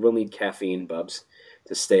long. You will need caffeine, Bubs,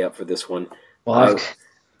 to stay up for this one. Well,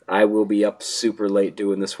 I will be up super late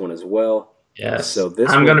doing this one as well. Yes. So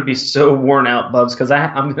I'm going to be so worn out, Bubs, because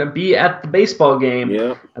I'm going to be at the baseball game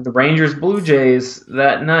at the Rangers Blue Jays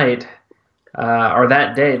that night, or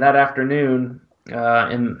that day, that afternoon,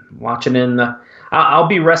 and watching in the. I'll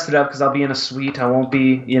be rested up because I'll be in a suite. I won't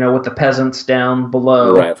be, with the peasants down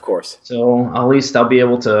below. Right, of course. So at least I'll be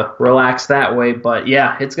able to relax that way. But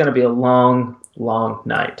yeah, it's going to be a long long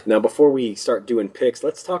night. Now, before we start doing picks,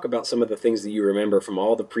 let's talk about some of the things that you remember from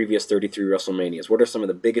all the previous 33 WrestleManias. What are some of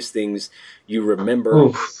the biggest things you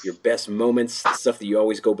remember, your best moments, the stuff that you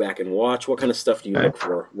always go back and watch? What kind of stuff do you look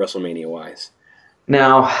for WrestleMania-wise?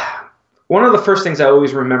 Now, one of the first things I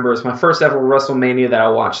always remember is my first ever WrestleMania that I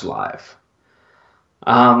watched live.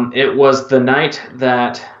 It was the night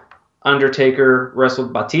that Undertaker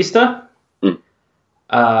wrestled Batista.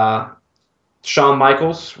 Shawn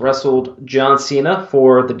Michaels wrestled John Cena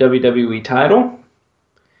for the WWE title.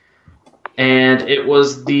 And it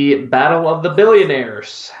was the Battle of the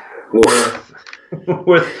Billionaires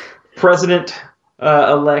with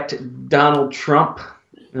President-elect Donald Trump,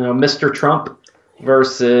 Mr. Trump,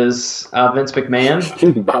 versus Vince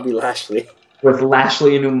McMahon. Bobby Lashley. With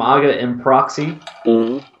Lashley and Umaga in proxy.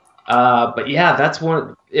 Mm-hmm. But yeah, that's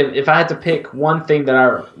one. If I had to pick one thing that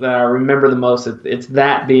I remember the most, it's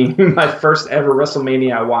that being my first ever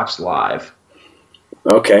WrestleMania I watched live.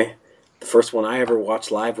 Okay. The first one I ever watched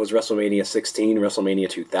live was WrestleMania 16, WrestleMania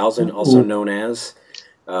 2000, also known as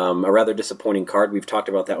a rather disappointing card. We've talked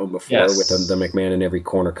about that one before with the McMahon in every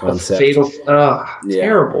corner concept.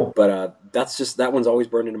 Terrible. But that one's always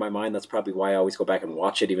burned into my mind. That's probably why I always go back and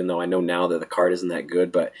watch it, even though I know now that the card isn't that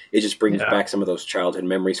good. But it just brings back some of those childhood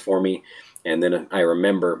memories for me. And then I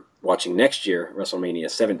remember watching next year, WrestleMania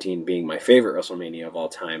 17 being my favorite WrestleMania of all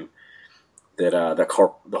time, that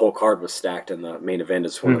the whole card was stacked, and the main event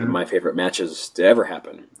is one of my favorite matches to ever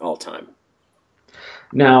happen all time.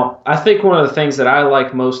 Now, I think one of the things that I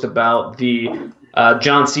like most about the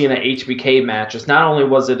John Cena HBK match is not only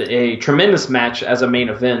was it a tremendous match as a main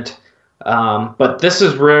event, but this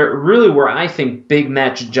is really where I think Big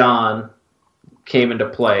Match John came into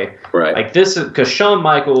play. Right. Like this is because Shawn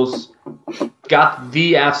Michaels got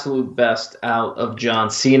the absolute best out of John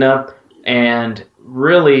Cena, and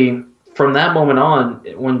really from that moment on,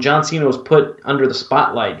 when John Cena was put under the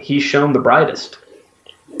spotlight, he shone the brightest.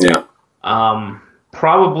 Yeah.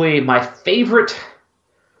 Probably my favorite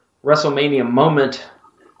WrestleMania moment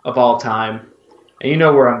of all time, and you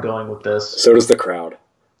know where I'm going with this. So does the crowd.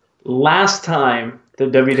 Last time the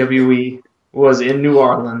WWE was in New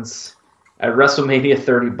Orleans at WrestleMania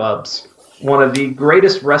 30 Bubs, one of the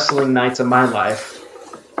greatest wrestling nights of my life.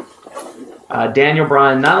 Daniel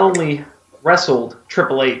Bryan not only wrestled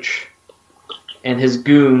Triple H and his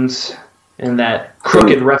goons and that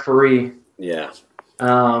crooked referee. Yeah.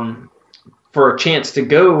 For a chance to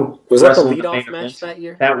go. Was that the leadoff match that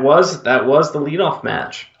year? That was the leadoff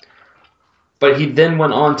match. But he then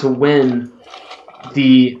went on to win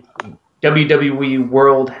the WWE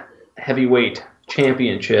World Heavyweight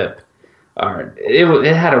Championship.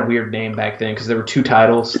 It had a weird name back then because there were two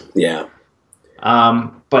titles. Yeah.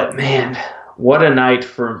 But man, what a night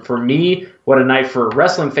for me, what a night for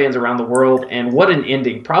wrestling fans around the world, and what an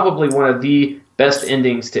ending. Probably one of the best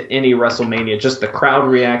endings to any WrestleMania. Just the crowd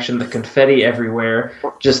reaction, the confetti everywhere,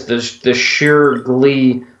 just the sheer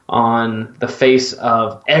glee on the face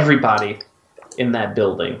of everybody in that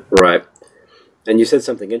building. Right. And you said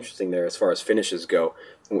something interesting there as far as finishes go.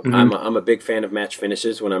 Mm-hmm. I'm a big fan of match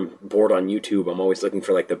finishes. When I'm bored on YouTube, I'm always looking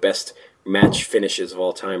for like the best match finishes of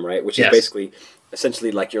all time, right? Which is basically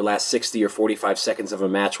essentially like your last 60 or 45 seconds of a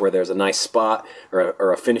match where there's a nice spot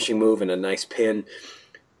or a finishing move and a nice pin.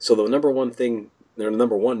 So the number one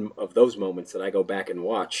of those moments that I go back and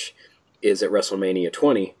watch is at WrestleMania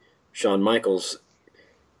 20. Shawn Michaels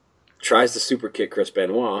tries to super kick Chris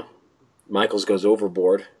Benoit. Michaels goes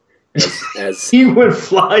overboard as he went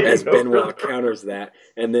flying. As Benoit counters that,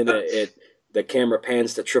 and then the camera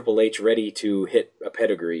pans to Triple H ready to hit a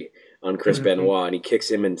pedigree on Chris Benoit, and he kicks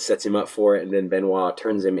him and sets him up for it, and then Benoit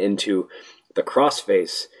turns him into the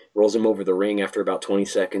crossface, rolls him over the ring after about 20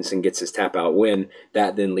 seconds and gets his tap-out win.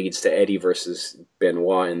 That then leads to Eddie versus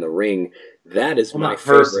Benoit in the ring. That is my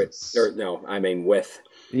favorite.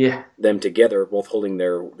 With them together, both holding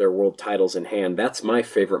their world titles in hand. That's my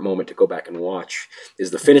favorite moment to go back and watch,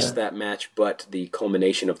 is the finish of that match, but the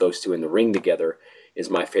culmination of those two in the ring together is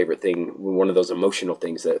my favorite thing, one of those emotional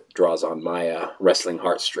things that draws on my wrestling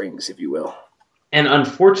heartstrings, if you will. And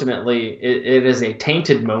unfortunately, it is a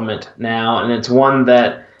tainted moment now, and it's one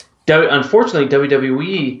that, unfortunately,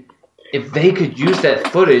 WWE, if they could use that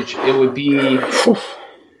footage, it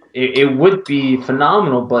would be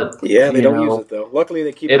phenomenal. But yeah, they don't use it though. Luckily,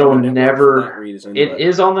 they keep it on the network. Never. Reason, it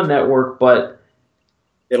is on the network, but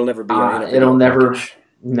it'll never be. It'll never.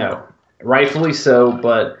 No, rightfully so,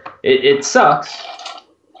 but it sucks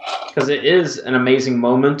because it is an amazing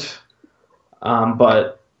moment.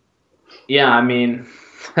 But yeah, I mean,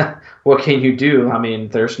 what can you do? I mean,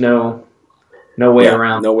 there's no No way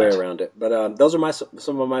around. No way around it. But those are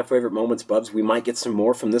some of my favorite moments, Bubs. We might get some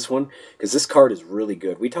more from this one because this card is really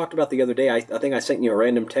good. We talked about the other day. I think I sent you a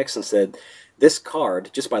random text and said this card,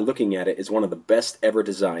 just by looking at it, is one of the best ever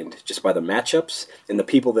designed. Just by the matchups and the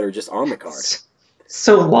people that are just on the card.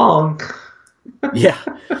 So long. Yeah.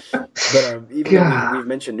 But even though we've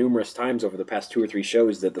mentioned numerous times over the past 2 or 3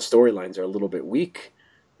 shows that the storylines are a little bit weak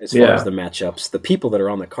as far as the matchups, the people that are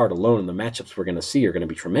on the card alone and the matchups we're going to see are going to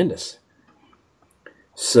be tremendous.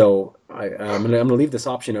 So I'm going to leave this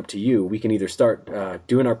option up to you. We can either start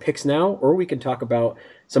doing our picks now, or we can talk about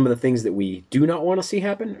some of the things that we do not want to see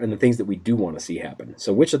happen and the things that we do want to see happen.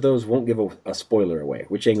 So which of those won't give a spoiler away?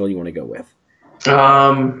 Which angle you want to go with?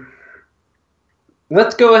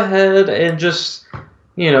 Let's go ahead and just,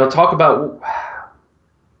 talk about...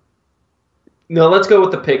 No, let's go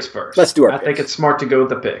with the picks first. Let's do our picks. I think it's smart to go with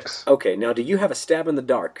the picks. Okay, now do you have a stab in the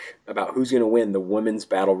dark about who's going to win the Women's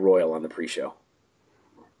Battle Royal on the pre-show?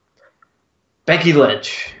 Becky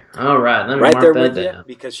Lynch. All right, let me mark that with down. You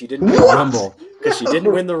because she didn't win the Rumble. Because she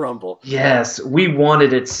didn't win the Rumble. Yes, we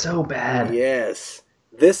wanted it so bad. Yes.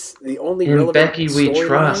 The only relevant Becky we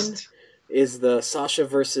trust is the Sasha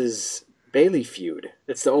versus Bayley feud.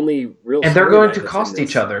 It's the only real. And they're going to cost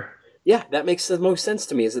each other. Yeah, that makes the most sense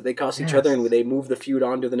to me. Is that they cost each other and they move the feud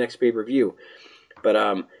on to the next pay-per-view.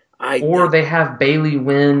 But they have Bayley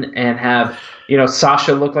win and have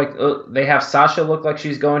Sasha look like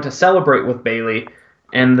she's going to celebrate with Bayley,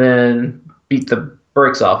 and then beat the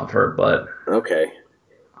brakes off of her. But okay,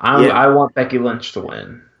 I want Becky Lynch to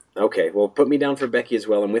win. Okay, well, put me down for Becky as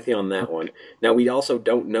well. I'm with you on that one. Now, we also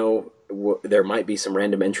don't know. There might be some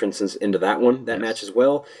random entrances into that match as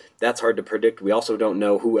well. That's hard to predict. We also don't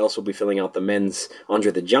know who else will be filling out the men's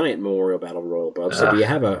Andre the Giant Memorial Battle Royal, Bob. So do you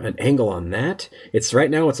have an angle on that?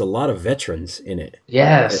 Right now it's a lot of veterans in it.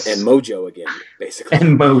 Yes. And Mojo again, basically.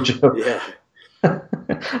 And Mojo. Yeah.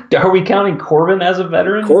 Are we counting Corbin as a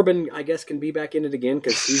veteran? Corbin, I guess, can be back in it again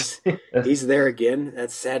because he's there again.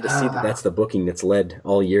 That's sad to see that that's the booking that's led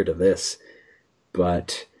all year to this.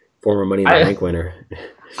 But former Money in the Bank winner.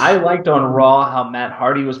 I liked on Raw how Matt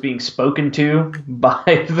Hardy was being spoken to by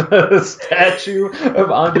the statue of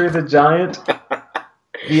Andre the Giant,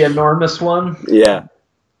 the enormous one. Yeah.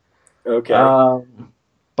 Okay.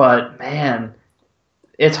 But man,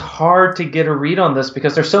 it's hard to get a read on this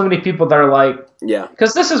because there's so many people that are like, yeah.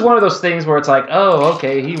 Because this is one of those things where it's like, oh,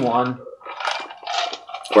 okay, he won.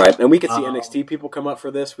 Right, and we could see NXT people come up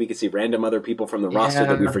for this. We could see random other people from the roster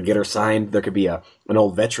that we forget are signed. There could be an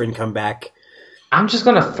old veteran come back. I'm just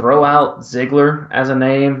going to throw out Ziggler as a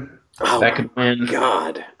name. That could win.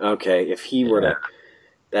 God. Okay, if he were to...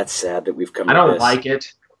 That's sad that we've come to this. I don't this. like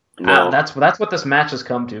it. No. That's what this match has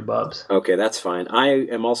come to, Bubs. Okay, that's fine. I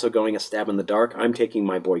am also going a stab in the dark. I'm taking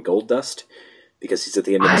my boy Goldust because he's at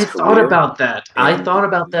the end of his career. I thought about that. I thought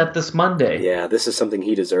about that this Monday. Yeah, this is something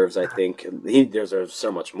he deserves, I think. He deserves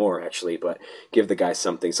so much more, actually, but give the guy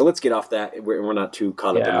something. So let's get off that. We're not too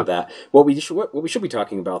caught up into that. What we should be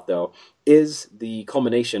talking about, though, is the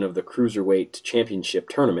culmination of the Cruiserweight Championship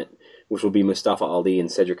tournament, which will be Mustafa Ali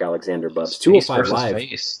and Cedric Alexander. Bubs. 205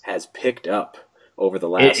 Live has picked up over the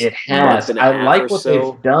last it has. month and a half I like what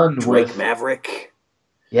so. They've done Drake with Maverick.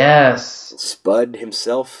 Yes. Spud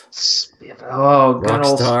himself. Oh, good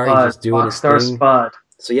old Spud. Just doing Rockstar his thing. Spud.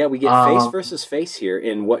 So yeah, we get face versus face here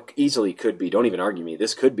in what easily could be, don't even argue me,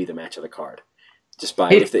 this could be the match of the card. Just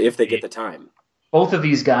by if they get the time. Both of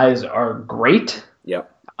these guys are great. Yep.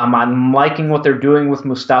 I'm liking what they're doing with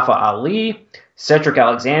Mustafa Ali. Cedric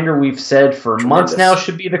Alexander, we've said for months now,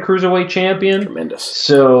 should be the Cruiserweight champion. Tremendous.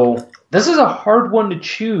 So this is a hard one to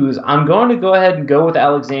choose. I'm going to go ahead and go with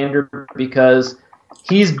Alexander because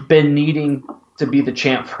he's been needing to be the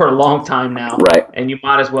champ for a long time now. Right. And you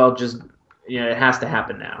might as well just, it has to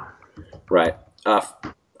happen now. Right.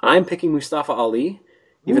 I'm picking Mustafa Ali,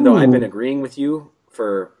 even though I've been agreeing with you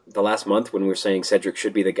for the last month when we were saying Cedric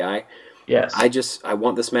should be the guy. Yes. I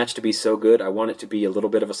want this match to be so good. I want it to be a little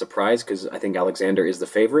bit of a surprise because I think Alexander is the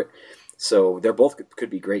favorite. So they're both could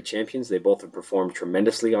be great champions. They both have performed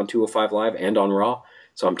tremendously on 205 Live and on Raw.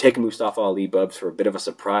 So I'm taking Mustafa Ali, Bubs, for a bit of a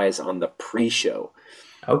surprise on the pre-show.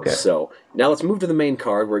 Okay. So now let's move to the main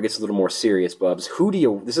card where it gets a little more serious, Bubs.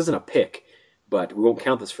 This isn't a pick, but we won't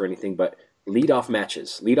count this for anything, but lead-off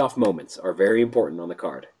matches, lead-off moments are very important on the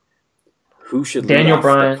card. Who should lead off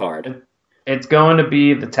the card? It's going to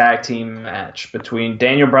be the tag team match between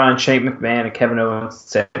Daniel Bryan, Shane McMahon, and Kevin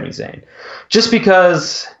Owens and Sami Zayn. Just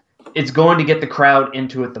because it's going to get the crowd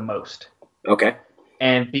into it the most. Okay.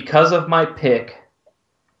 And because of my pick,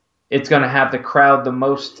 it's going to have the crowd the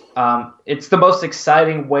most... it's the most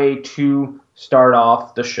exciting way to start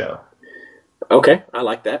off the show. Okay, I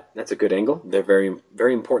like that. That's a good angle. They're very,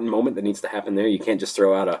 very important moment that needs to happen there. You can't just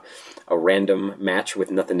throw out a random match with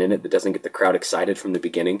nothing in it that doesn't get the crowd excited from the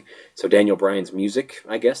beginning. So Daniel Bryan's music,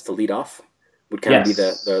 I guess, to lead off would kind of be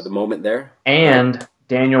the moment there. And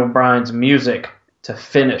Daniel Bryan's music to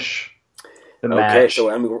finish the match. Okay, so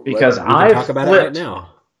I mean, because we can talk about it right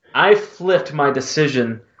now. I flipped my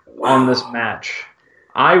decision on this match.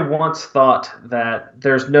 I once thought that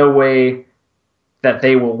there's no way that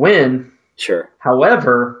they will win. Sure.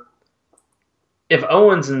 However, if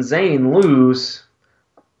Owens and Zayn lose,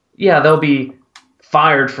 yeah, they'll be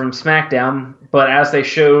fired from SmackDown. But as they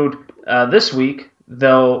showed this week,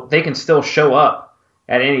 they can still show up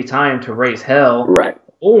at any time to raise hell. Right.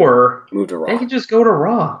 Or move to Raw. They can just go to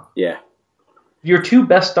Raw. Yeah. Your two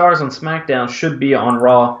best stars on SmackDown should be on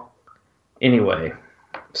Raw anyway.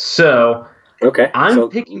 So I'm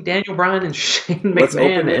picking Daniel Bryan and Shane McMahon. Let's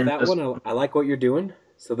open with that one. I like what you're doing.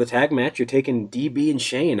 So the tag match, you're taking DB and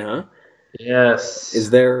Shane, huh? Yes.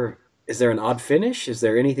 Is there an odd finish? Is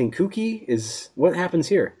there anything kooky? What happens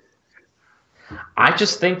here? I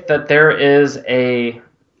just think that there is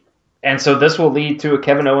and so this will lead to a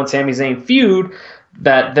Kevin Owens Sami Zayn feud,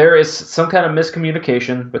 that there is some kind of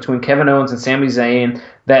miscommunication between Kevin Owens and Sami Zayn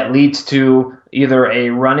that leads to either a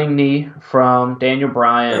running knee from Daniel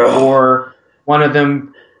Bryan or one of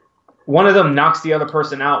them knocks the other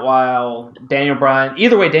person out while Daniel Bryan...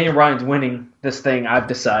 Either way, Daniel Bryan's winning this thing, I've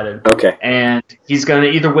decided. Okay. And he's going to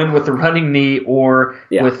either win with the running knee or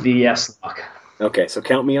with the S-Lock. Okay, so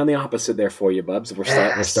count me on the opposite there for you, Bubs.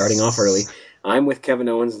 We're starting off early. I'm with Kevin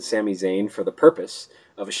Owens and Sami Zayn for the purpose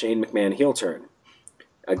of a Shane McMahon heel turn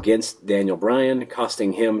against Daniel Bryan,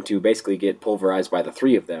 costing him to basically get pulverized by the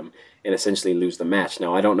three of them and essentially lose the match.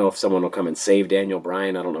 Now, I don't know if someone will come and save Daniel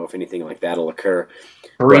Bryan. I don't know if anything like that will occur.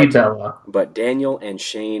 But Daniel and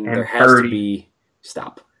Shane, there has to be...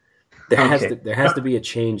 Stop. There has to be a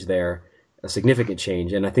change there, a significant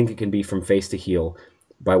change, and I think it can be from face to heel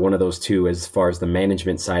by one of those two as far as the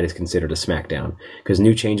management side is considered a SmackDown. Because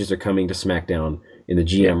new changes are coming to SmackDown in the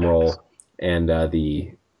GM role and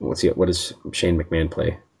what does Shane McMahon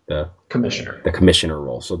play? The commissioner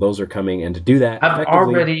role. So those are coming, and to do that I've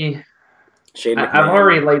already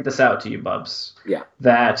laid this out to you, Bubs. Yeah.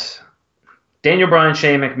 That Daniel Bryan,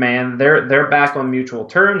 Shane McMahon, they're back on mutual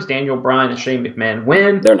terms. Daniel Bryan and Shane McMahon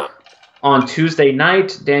win. They're not. On Tuesday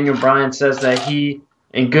night, Daniel Bryan says that he,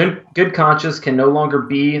 in good conscience, can no longer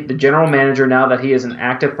be the general manager now that he is an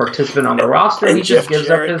active participant on the roster. And he just gives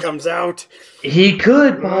up comes out. He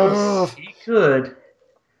could, Bubs. He could.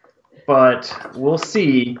 But we'll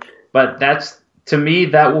see. But to me,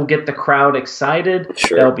 that will get the crowd excited.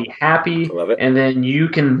 Sure. They'll be happy. Love it. And then you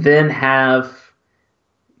can then have,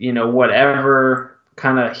 whatever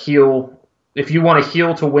kind of heel. If you want a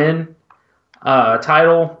heel to win a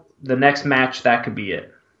title, the next match, that could be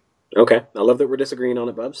it. Okay. I love that we're disagreeing on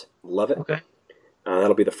it, Bubs. Love it. Okay.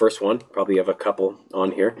 That'll be the first one. Probably have a couple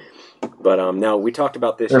on here. But now we talked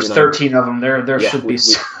about this. There's 13 of them. There should be.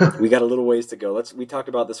 We got a little ways to go. We talked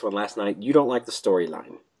about this one last night. You don't like the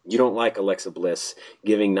storyline. You don't like Alexa Bliss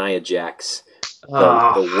giving Nia Jax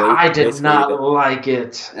the weight. I did not like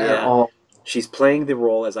it at all. She's playing the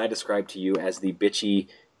role, as I described to you, as the bitchy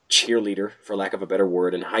cheerleader, for lack of a better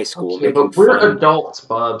word, in high school. Okay, but we're adults,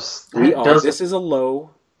 Bubs. We are. This is a low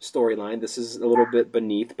storyline. This is a little bit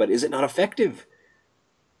beneath, but is it not effective?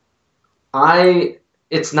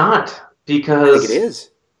 It's not, because I think it is.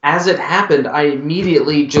 As it happened, I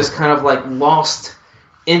immediately just kind of lost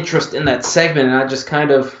interest in that segment, and I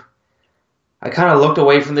looked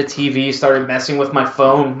away from the TV, started messing with my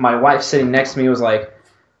phone. My wife sitting next to me was like,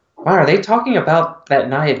 "Wow, are they talking about that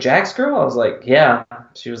Nia Jax girl?" I was like, "Yeah."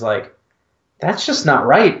 She was like, "That's just not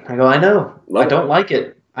right." I go, "I know. I don't like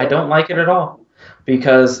it. I don't like it at all,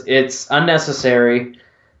 because it's unnecessary.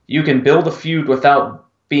 You can build a feud without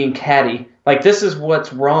being catty. This is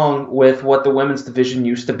what's wrong with what the women's division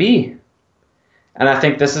used to be. And I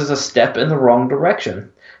think this is a step in the wrong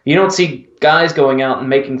direction. You don't see guys going out and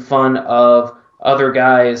making fun of other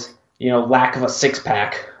guys, lack of a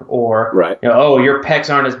six-pack, or, oh, your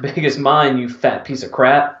pecs aren't as big as mine, you fat piece of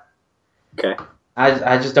crap." Okay.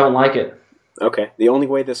 I just don't like it. Okay. The only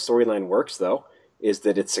way this storyline works, though, is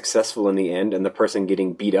that it's successful in the end and the person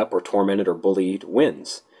getting beat up or tormented or bullied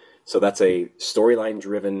wins. So that's a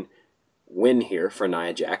storyline-driven win here for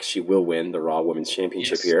Nia Jax. She will win the Raw Women's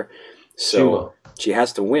Championship here. So she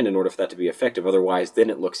has to win in order for that to be effective. Otherwise, then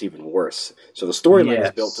it looks even worse. So the storyline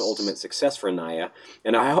is built to ultimate success for Nia.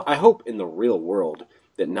 And I hope in the real world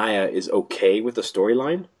that Nia is okay with the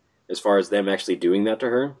storyline as far as them actually doing that to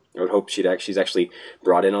her. I would hope she's actually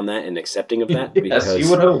brought in on that and accepting of that. Yes,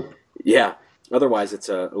 you would hope. Yeah. Otherwise, it's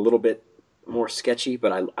a little bit more sketchy,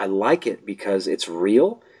 but I like it because it's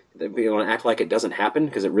real. They want to act like it doesn't happen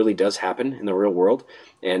because it really does happen in the real world.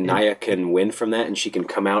 And Nia can win from that, and she can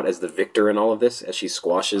come out as the victor in all of this as she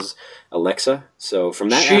squashes Alexa. So from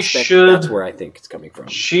that aspect, that's where I think it's coming from.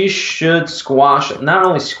 She should not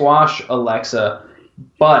only squash Alexa,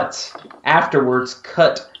 but afterwards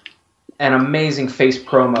cut an amazing face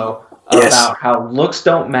promo about how looks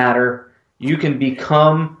don't matter. You can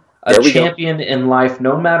become a champion in life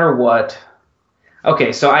no matter what.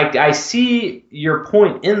 Okay, so I see your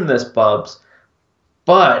point in this, Bubs,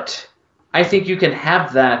 but I think you can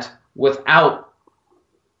have that without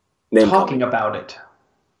talking about it.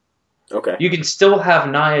 Okay. You can still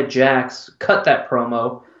have Nia Jax cut that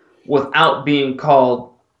promo without being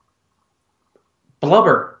called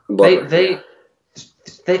blubber. I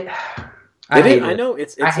know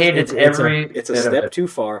it's a step too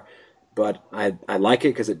far, but I like it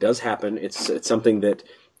because it does happen. It's something that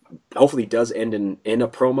hopefully does end in a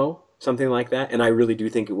promo, something like that, and I really do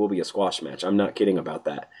think it will be a squash match. I'm not kidding about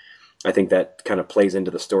that. I think that kind of plays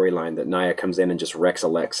into the storyline that Nia comes in and just wrecks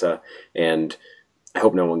Alexa, and I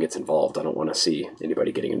hope no one gets involved. I don't want to see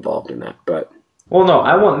anybody getting involved in that. But well, no,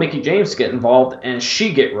 I want Mickie James to get involved and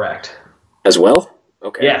she get wrecked as well.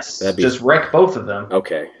 Okay, yes, just wreck both of them.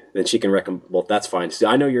 Okay, then she can wreck them. Well, that's fine. So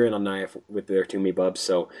I know you're in on Nia with their To Me Bubs,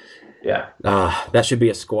 so. Yeah. That should be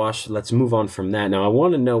a squash. Let's move on from that. Now, I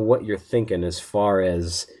want to know what you're thinking as far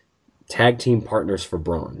as tag team partners for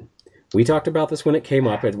Braun. We talked about this when it came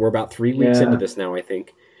up. We're about 3 weeks into this now, I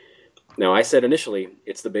think. Now, I said initially,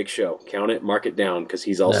 it's the Big Show. Count it, mark it down, because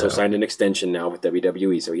he's also signed an extension now with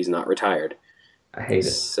WWE, so he's not retired. I hate it.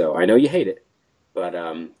 So, I know you hate it, but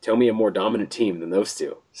tell me a more dominant team than those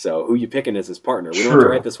two. So, who you picking as his partner? We don't have to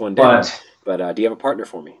write this one down, but do you have a partner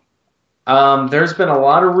for me? There's been a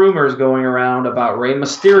lot of rumors going around about Rey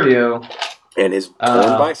Mysterio. And his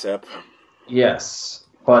torn bicep. Yes.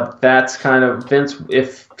 But that's kind of Vince,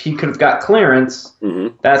 if he could have got clearance,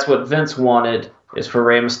 that's what Vince wanted, is for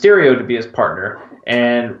Rey Mysterio to be his partner.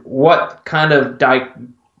 And what kind of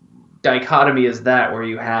dichotomy is that where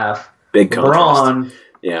you have big contrast.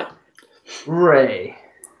 Braun, Rey.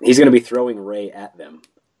 He's going to be throwing Rey at them.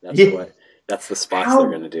 That's the spots they're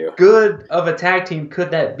going to do. How good of a tag team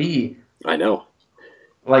could that be? I know.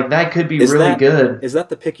 Like, that could be really good. Is that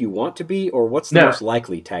the pick you want to be, or what's the most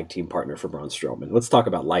likely tag team partner for Braun Strowman? Let's talk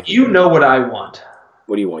about likely. You know what I want.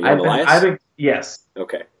 What do you want? You want Elias? Yes.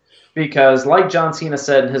 Okay. Because, like John Cena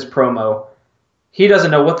said in his promo, he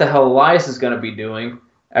doesn't know what the hell Elias is going to be doing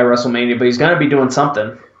at WrestleMania, but he's going to be doing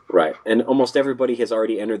something. Right. And almost everybody has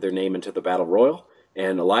already entered their name into the Battle Royal,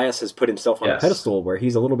 and Elias has put himself on a pedestal where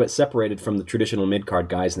he's a little bit separated from the traditional mid-card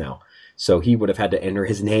guys now. So he would have had to enter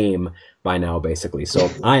his name by now, basically.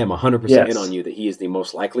 So I am 100% in on you that he is the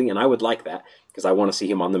most likely, and I would like that because I want to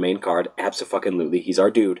see him on the main card. Abso-fucking-lutely. He's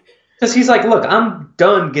our dude. Because he's like, look, I'm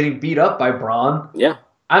done getting beat up by Braun. Yeah.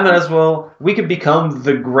 I might as well, we could become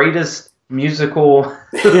the greatest musical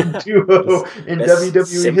duo in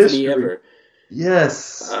WWE history. Ever.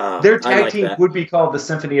 Yes. Their tag team would be called the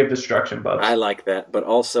Symphony of Destruction, Bubs. I like that. But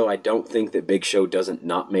also, I don't think that Big Show doesn't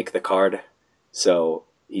not make the card. So...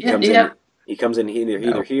 He comes in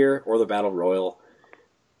either here or the Battle Royal,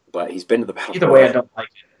 but he's been to the Battle Royal. Either way, I don't like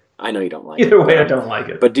it. I know you don't like it. Either way, I don't like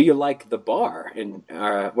it. But do you like the Bar? And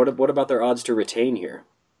what about their odds to retain here?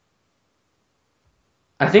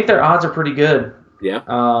 I think their odds are pretty good.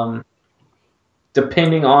 Yeah.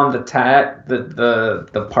 Depending on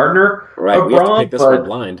the partner. Right. Of we Braun, have to pick this one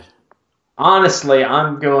blind. Honestly,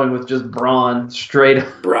 I'm going with just Braun straight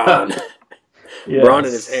up. Braun. Yes. Braun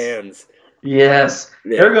in his hands. Yes,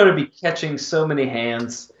 they're going to be catching so many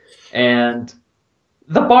hands, and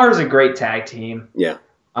the Bar is a great tag team. Yeah.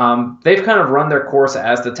 They've kind of run their course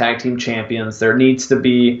as the tag team champions. There needs to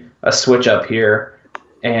be a switch up here,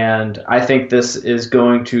 and I think this is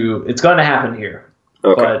going to happen here.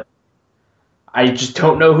 Okay. But I just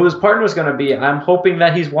don't know who his partner is going to be. I'm hoping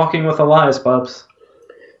that he's walking with Elias, Bubs.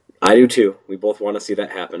 I do too. We both want to see that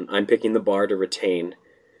happen. I'm picking the Bar to retain,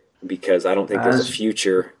 because I don't think there's a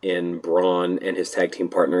future in Braun and his tag team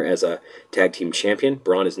partner as a tag team champion.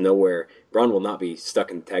 Braun will not be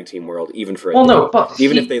stuck in the tag team world even for a day.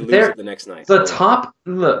 Even if they lose it the next night. The top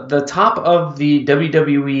of the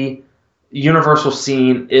WWE Universal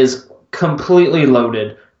scene is completely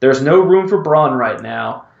loaded. There's no room for Braun right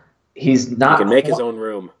now. He's not. He can make his own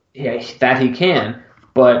room. Yeah, that he can.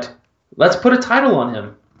 But let's put a title on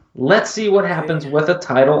him. Let's see what happens with a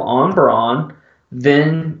title on Braun.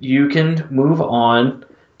 Then you can move on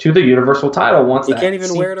to the Universal title once he can't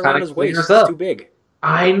even wear it around his waist. It's too big.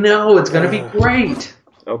 I know. It's going to be great.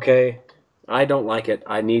 Okay. I don't like it.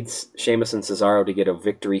 I need Sheamus and Cesaro to get a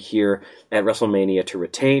victory here at WrestleMania to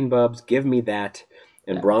retain, Bubs. Give me that.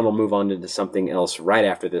 And Braun will move on into something else right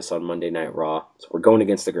after this on Monday Night Raw. So we're going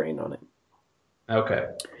against the grain on it. Okay.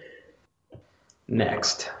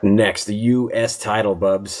 Next, the U.S. title,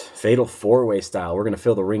 Bubs. Fatal 4-way style. We're going to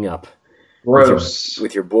fill the ring up. Gross.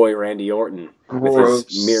 With your boy, Randy Orton. Gross. With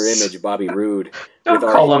his mirror image, Bobby Roode. Don't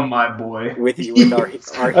call him my boy. With our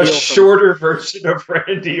a shorter version of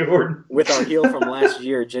Randy Orton. With our heel from last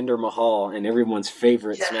year, Jinder Mahal, and everyone's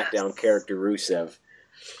favorite SmackDown character, Rusev.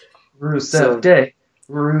 Rusev Day.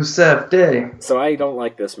 So I don't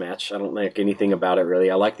like this match. I don't like anything about it, really.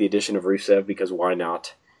 I like the addition of Rusev because why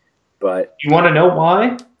not? But you want to know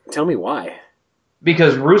why? Tell me why.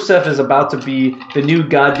 Because Rusev is about to be the new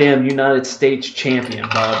goddamn United States champion,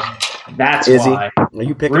 bud. That's why. Are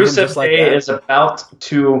you picking him just like Day that? is about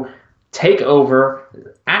to take over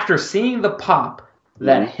after seeing the pop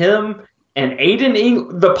that him and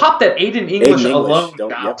the pop that Aiden English alone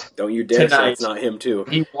got. Don't you dare tonight, say it's not him too.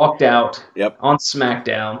 He walked out on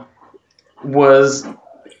SmackDown. Was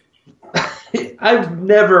I've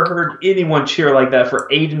never heard anyone cheer like that for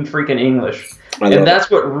Aiden freaking English. And that's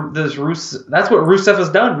what Rusev has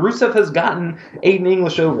done. Rusev has gotten Aiden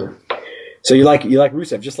English over. So you like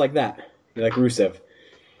Rusev just like that? You like Rusev?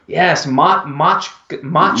 Yes, Machka kick.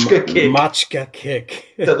 Machka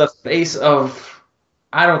kick. To the face of,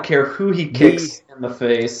 I don't care who he kicks in the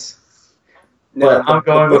face. But I'm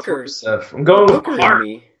going with Rusev. I'm going with Hart.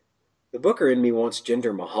 The Booker in me wants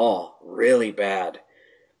Jinder Mahal really bad.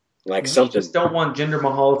 Like You something. just don't want Jinder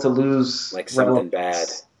Mahal to lose. Like something bad.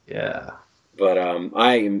 Yeah. But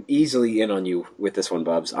I am easily in on you with this one,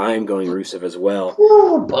 Bubs. I'm going Rusev as well.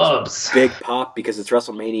 Ooh, Bubs. Big pop because it's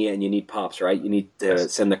WrestleMania and you need pops, right? You need to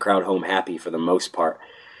send the crowd home happy for the most part.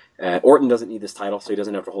 Orton doesn't need this title, so he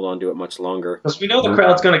doesn't have to hold on to it much longer. Because we know the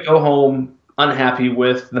crowd's going to go home unhappy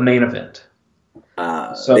with the main event.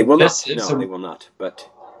 So they will this not. is No, they will not. But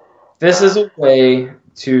this is a way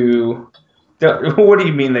to... What do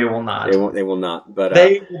you mean they will not? They will not. But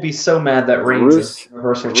they will be so mad that Reigns is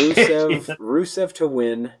Universal Champion. Rusev to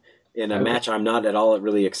win in a match I'm not at all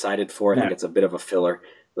really excited for. I think it's a bit of a filler.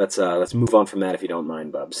 Let's move on from that if you don't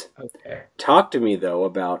mind, Bubs. Okay. Talk to me though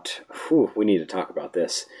about. We need to talk about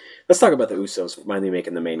this. Let's talk about the Usos finally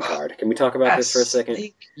making the main card. Can we talk about this for a second?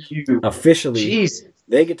 Thank you. Officially,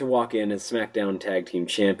 they get to walk in as SmackDown Tag Team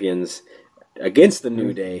Champions against the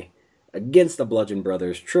New Day. Against the Bludgeon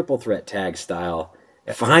Brothers, triple threat tag style.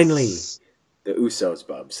 Finally, the Usos,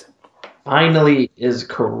 Bubs. Finally is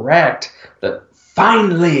correct.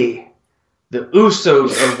 Finally, the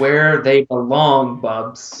Usos are where they belong,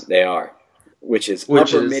 Bubs. They are. Which is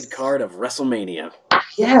upper mid-card of WrestleMania.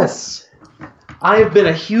 Yes. I have been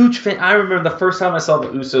a huge fan. I remember the first time I saw the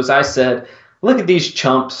Usos, I said, look at these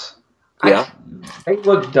chumps. Yeah. They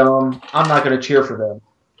look dumb. I'm not going to cheer for them.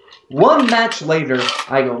 One match later,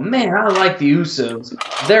 I go, man, I like the Usos.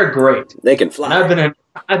 They're great. They can fly. And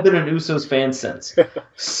I've been an Usos fan since.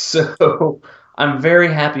 So I'm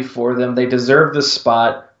very happy for them. They deserve the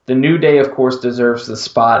spot. The New Day, of course, deserves the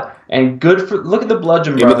spot. And look at the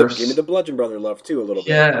Bludgeon Brothers. Give me the Bludgeon Brother love, too, a little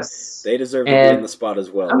bit. Yes. They deserve to be in the spot as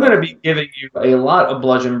well. I'm going to be giving you a lot of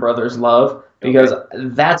Bludgeon Brothers love because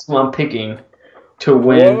that's who I'm picking to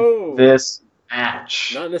win this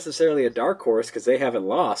match. Not necessarily a dark horse because they haven't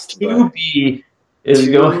lost. QB is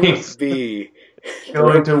going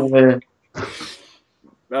to win.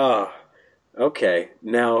 Oh, okay.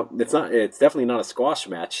 Now it's definitely not a squash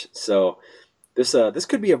match. So this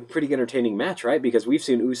could be a pretty entertaining match, right? Because we've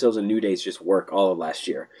seen Usos and New Days just work all of last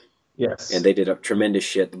year. Yes, and they did a tremendous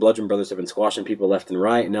shit. The Bludgeon Brothers have been squashing people left and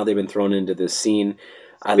right, and now they've been thrown into this scene.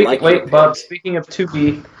 Bob. Speaking of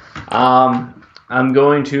 2B, I'm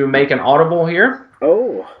going to make an audible here.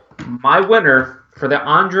 Oh. My winner for the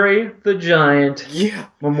Andre the Giant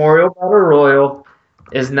Memorial Battle Royal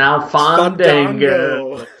is now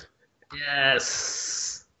Fandango.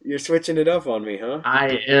 Yes. You're switching it up on me, huh?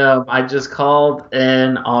 I am. I just called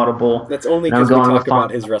an audible. That's only because we talk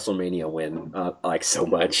about his WrestleMania win so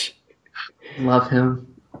much. Love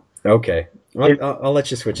him. Okay. I'll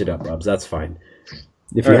let you switch it up, Robs. That's fine.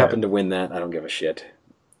 If you happen to win that, I don't give a shit.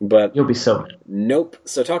 But you'll be so mad. Nope.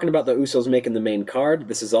 So talking about the Usos making the main card,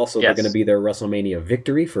 this is also going to be their WrestleMania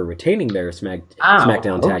victory for retaining their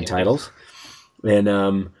SmackDown tag titles.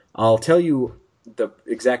 And I'll tell you the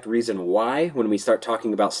exact reason why when we start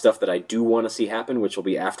talking about stuff that I do want to see happen, which will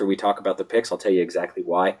be after we talk about the picks. I'll tell you exactly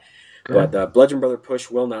why. But the Bludgeon Brother push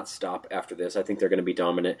will not stop after this. I think they're going to be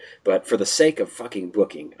dominant. But for the sake of fucking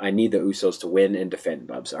booking, I need the Usos to win and defend,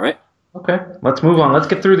 Bubs. All right? Okay, let's move on. Let's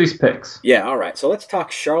get through these picks. Yeah, all right. So let's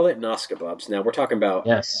talk Charlotte and Asuka, Bubs. Now we're talking about the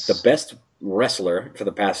Yes. best wrestler for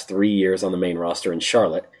the past 3 years on the main roster in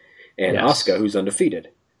Charlotte, and Yes. Asuka, who's undefeated.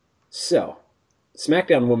 So,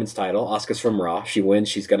 SmackDown Women's title. Asuka's from Raw. She wins.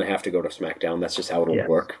 She's going to have to go to SmackDown. That's just how it'll Yes.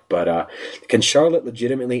 work. But can Charlotte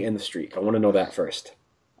legitimately end the streak? I want to know that first.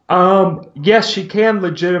 Yes, she can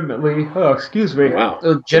legitimately. Oh, excuse me. Wow.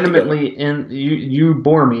 Legitimately in you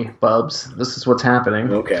bore me, Bubs. This is what's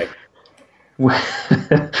happening. Okay.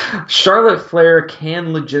 Charlotte Flair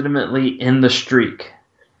can legitimately end the streak.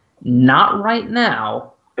 Not right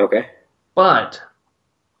now, Okay. but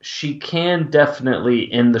she can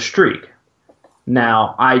definitely end the streak.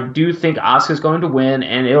 Now, I do think Asuka's going to win,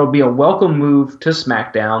 and it'll be a welcome move to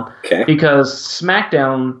SmackDown Okay. because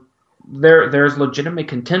SmackDown, there's legitimate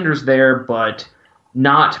contenders there, but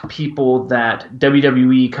not people that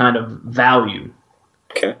WWE kind of value.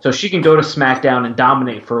 Okay. So she can go to SmackDown and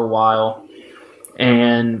dominate for a while,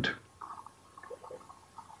 and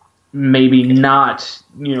maybe not,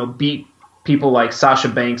 beat people like Sasha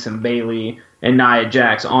Banks and Bayley and Nia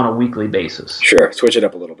Jax on a weekly basis. Sure. Switch it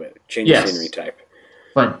up a little bit. Change Yes. the scenery type.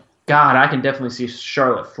 But God, I can definitely see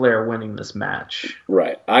Charlotte Flair winning this match.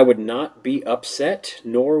 Right. I would not be upset,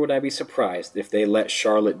 nor would I be surprised if they let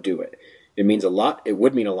Charlotte do it. It means a lot. It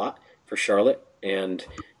would mean a lot for Charlotte, and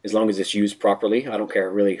as long as it's used properly, I don't care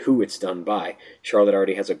really who it's done by. Charlotte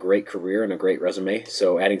already has a great career and a great resume,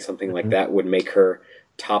 so adding something like that would make her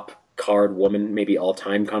top card woman, maybe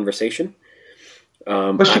all-time conversation.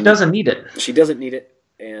 But she doesn't need it. She doesn't need it,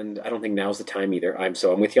 and I don't think now's the time either. I'm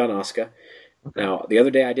with you on Asuka. Okay. Now, the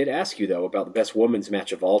other day I did ask you, though, about the best women's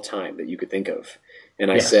match of all time that you could think of.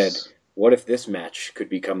 And I Yes. said, what if this match could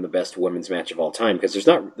become the best women's match of all time? Because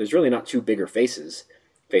there's really not two bigger faces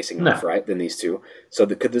facing off, right, than these two. So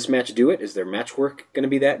could this match do it? Is their match work going to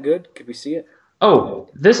be that good? Could we see it? Oh,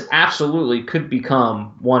 this absolutely could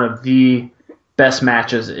become one of the best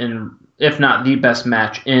matches if not the best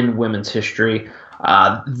match in women's history.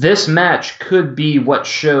 This match could be what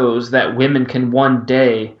shows that women can one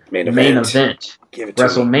day main event Give it to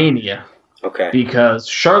WrestleMania. me. Okay. Because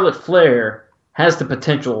Charlotte Flair has the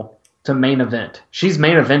potential to main event. She's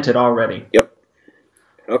main evented already. Yep.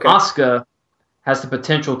 Okay. Asuka has the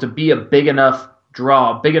potential to be a big enough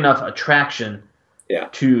draw, big enough attraction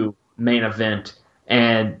to main event.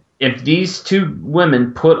 And if these two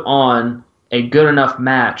women put on a good enough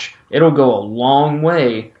match, it'll go a long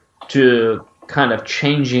way to kind of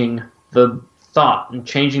changing the thought and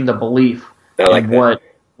changing the belief in what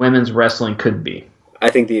women's wrestling could be. I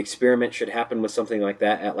think the experiment should happen with something like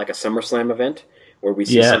that at like a SummerSlam event where we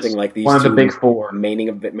see something like these one of two the big four main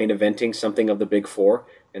eventing something of the big four,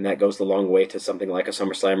 and that goes a long way to something like a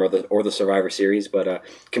SummerSlam or the Survivor Series. But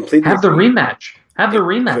completely have the rematch. Have the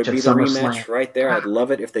rematch could at be the SummerSlam rematch right there. I'd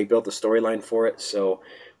love it if they built a storyline for it. So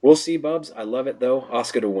we'll see, Bubs. I love it though.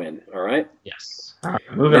 Asuka to win. All right. Yes. All right.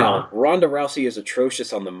 Moving on. Ronda Rousey is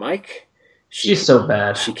atrocious on the mic. She's so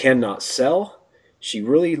bad. She cannot sell. She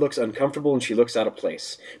really looks uncomfortable and she looks out of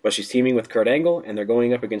place. But she's teaming with Kurt Angle, and they're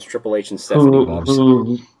going up against Triple H and Stephanie Bubs.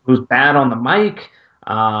 Who's bad on the mic.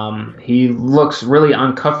 He looks really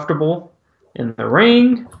uncomfortable in the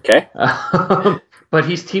ring. Okay. But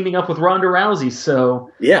he's teaming up with Ronda Rousey,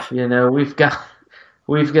 so yeah, we've got.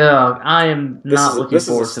 I am not looking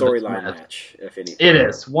forward to this storyline match, if anything. It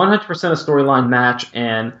is 100% a storyline match,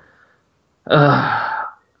 and you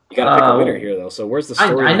got to pick a winner here, though. So where's the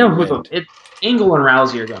storyline? I know who Angle and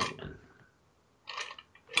Rousey are going to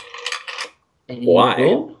win. Why?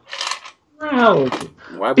 Rousey.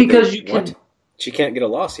 Why? Because you can. She can't get a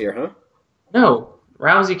loss here, huh? No,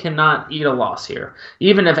 Rousey cannot eat a loss here.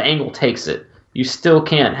 Even if Angle takes it, you still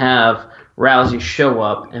can't have Rousey show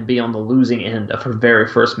up and be on the losing end of her very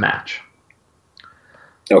first match.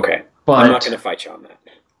 Okay. But I'm not going to fight you on that.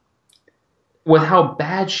 With how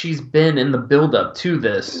bad she's been in the build-up to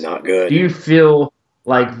this, not good. Do you feel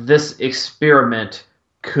like this experiment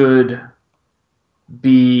could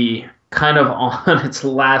be kind of on its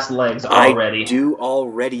last legs already? I do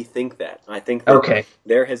already think that. I think that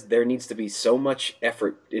there needs to be so much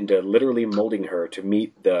effort into literally molding her to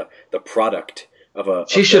meet the product of a...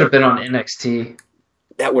 She should have been on NXT.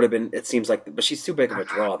 That would have been, it seems like, but she's too big of a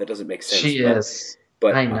draw. That doesn't make sense. She is.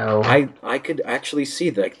 But I know. I could actually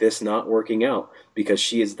see like this not working out because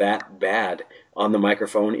she is that bad on the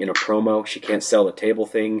microphone in a promo. She can't sell the table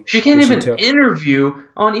thing. She can't even interview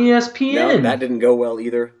on ESPN. No, that didn't go well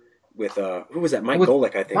either. With who was that? Mike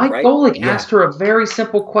Golick, I think. Mike Golick asked her a very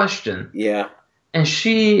simple question. Yeah. And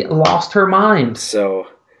she lost her mind. So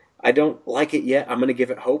I don't like it yet. I'm going to give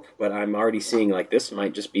it hope, but I'm already seeing like this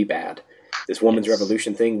might just be bad. this woman's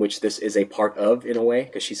revolution thing, which this is a part of in a way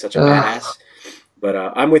because she's such a badass. But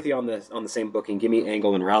I'm with you on the same booking. Give me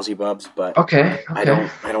Angle and Rousey, Bubs. But okay. I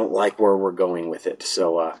don't like where we're going with it.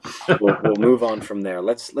 So we'll move on from there.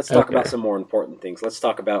 Let's talk about some more important things. Let's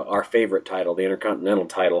talk about our favorite title, the Intercontinental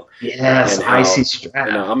title. Yes, icy strap.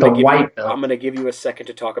 I'm going to give you a second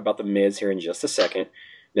to talk about the Miz here in just a second.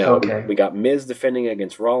 Now, we got Miz defending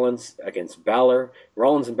against Rollins, against Balor.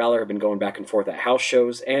 Rollins and Balor have been going back and forth at house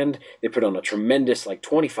shows, and they put on a tremendous,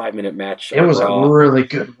 25-minute match. It was a really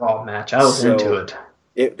good Raw match. I was into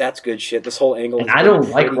it. That's good shit. This whole angle. And I don't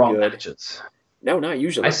like Raw matches. No, not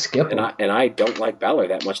usually. I skip them. And I don't like Balor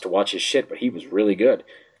that much to watch his shit, but he was really good.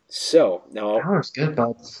 So now Balor's good,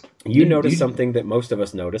 but you noticed something that most of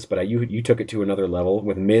us noticed, but you took it to another level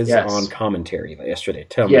with Miz on commentary yesterday.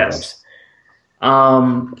 Tell me, Bubs.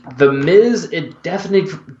 The Miz, it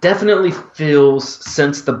definitely feels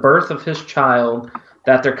since the birth of his child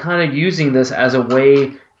that they're kind of using this as a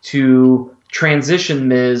way to transition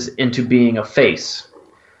Miz into being a face.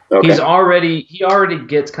 Okay. He already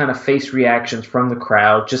gets kind of face reactions from the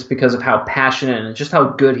crowd just because of how passionate and just how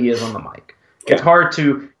good he is on the mic.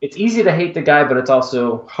 Okay. It's easy to hate the guy, but it's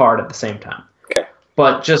also hard at the same time. Okay.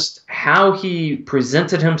 But just how he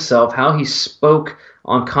presented himself, how he spoke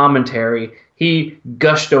on commentary, he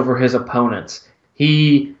gushed over his opponents.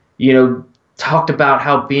 He, talked about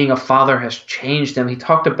how being a father has changed him. He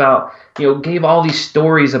talked about, gave all these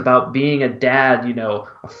stories about being a dad,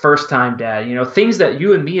 a first-time dad, things that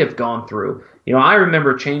you and me have gone through. I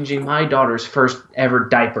remember changing my daughter's first ever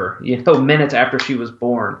diaper, minutes after she was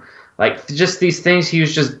born. Like, just these things he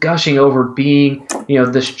was just gushing over being,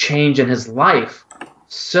 this change in his life.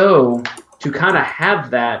 So, to kind of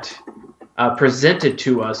have that presented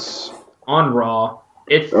to us on Raw,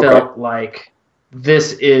 it felt like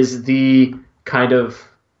this is the kind of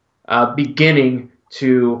beginning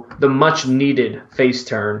to the much-needed face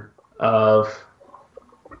turn of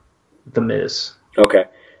The Miz. Okay.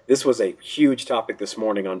 This was a huge topic this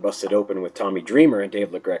morning on Busted Open with Tommy Dreamer and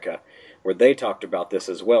Dave LaGreca, where they talked about this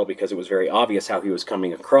as well because it was very obvious how he was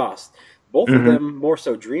coming across. Both of them, more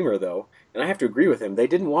so Dreamer, though, and I have to agree with him, they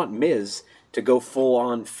didn't want Miz to go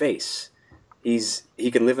full-on face.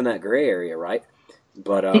 He can live in that gray area, right?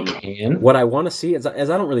 But what I want to see is I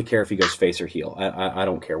don't really care if he goes face or heel. I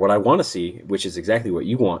don't care. What I want to see, which is exactly what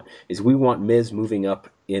you want, is we want Miz moving up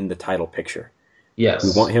in the title picture. Yes,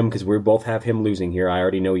 we want him because we both have him losing here. I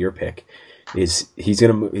already know your pick. He'll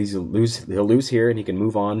lose here and he can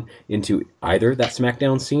move on into either that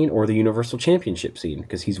SmackDown scene or the Universal Championship scene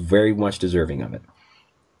because he's very much deserving of it.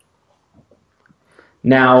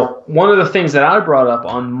 Now, one of the things that I brought up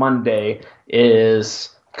on Monday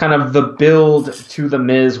is kind of the build to The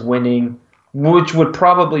Miz winning, which would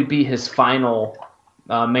probably be his final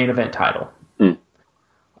main event title.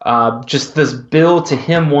 Just this build to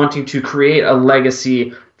him wanting to create a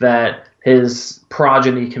legacy that his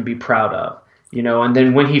progeny can be proud of. And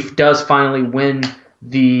then when he does finally win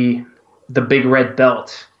the big red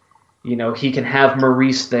belt, he can have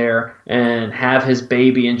Maurice there and have his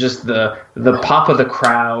baby and just the pop of the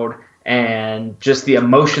crowd and just the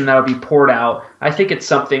emotion that will be poured out. I think it's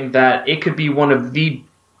something that it could be one of the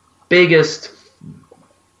biggest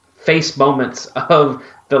face moments of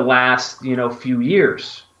the last, few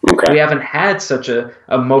years. Okay. We haven't had such a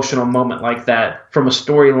emotional moment like that from a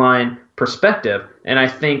storyline perspective. And I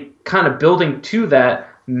think kind of building to that,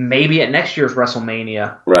 maybe at next year's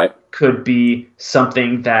WrestleMania, could be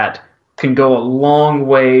something that can go a long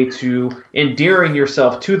way to endearing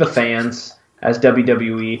yourself to the fans as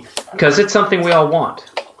WWE, because it's something we all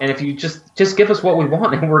want. And if you just give us what we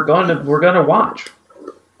want, and we're gonna watch.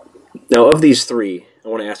 Now, of these three, I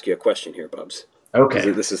want to ask you a question here, Bubs.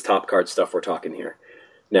 Okay. This is top card stuff we're talking here.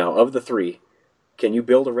 Now, of the three, can you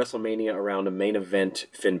build a WrestleMania around a main event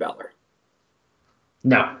Finn Balor?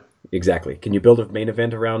 No. Exactly. Can you build a main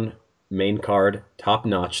event around main card,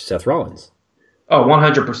 top-notch Seth Rollins? Oh,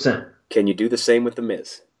 100%. Can you do the same with The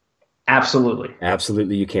Miz? Absolutely.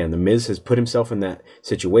 Absolutely you can. The Miz has put himself in that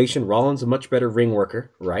situation. Rollins a much better ring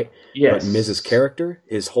worker, right? Yes. But Miz's character,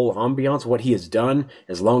 his whole ambiance, what he has done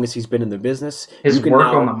as long as he's been in the business. His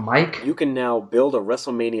work on the mic. You can now build a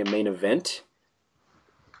WrestleMania main event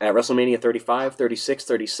at WrestleMania 35, 36,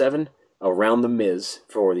 37 around The Miz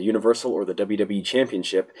for the Universal or the WWE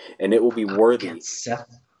Championship, and it will be worthy.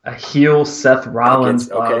 A heel Seth Rollins.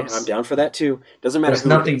 Okay, I'm down for that too. Doesn't matter. There's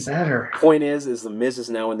nothing better. Point is The Miz is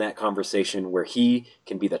now in that conversation where he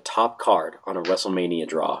can be the top card on a WrestleMania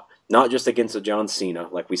draw, not just against a John Cena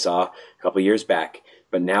like we saw a couple years back,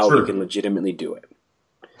 but now he can legitimately do it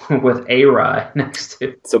with A-Rod next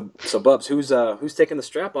to. So Bubs, who's taking the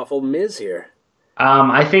strap off old Miz here?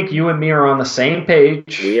 I think you and me are on the same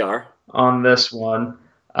page We are. on this one.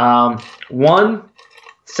 One,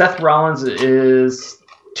 Seth Rollins is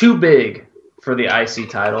too big for the IC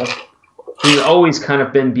title. He's always kind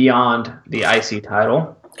of been beyond the IC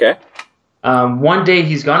title. Okay. One day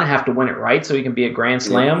he's going to have to win it right so he can be a Grand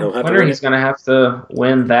Slam he'll have to winner. win He's it. going to have to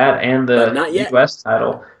win that and But not the yet. US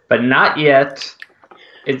title. But not yet.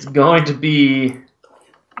 It's going to be...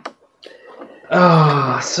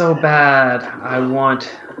 Oh, so bad. I want...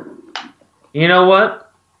 You know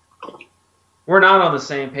what? We're not on the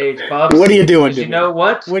same page, Bubs. What are you doing? You know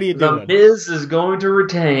what? What are you The doing? Miz is going to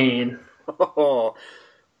retain. Oh,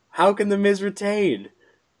 how can the Miz retain?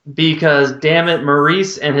 Because, damn it,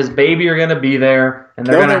 Maurice and his baby are going to be there. And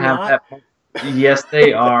they're No, going to they're have not. that... Yes,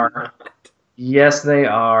 they are. Yes, they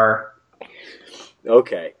are.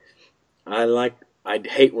 Okay. I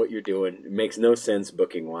hate what you're doing. It makes no sense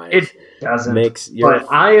booking wise. It doesn't.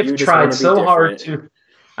 But I have tried so hard to...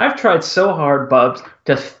 I've tried so hard, Bubs,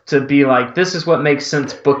 to be like, this is what makes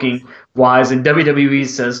sense booking wise, and WWE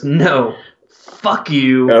says, no, fuck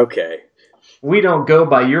you. Okay. We don't go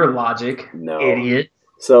by your logic, No. idiot.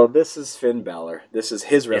 So this is Finn Balor. This is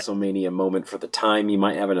his WrestleMania moment for the time. He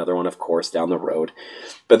might have another one, of course, down the road.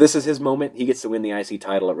 But this is his moment. He gets to win the IC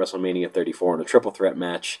title at WrestleMania 34 in a triple threat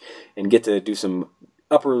match and get to do some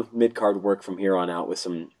upper mid-card work from here on out with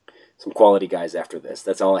some quality guys after this.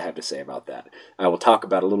 That's all I have to say about that. I will talk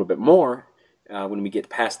about a little bit more when we get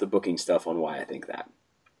past the booking stuff on why I think that.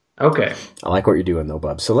 Okay. I like what you're doing, though,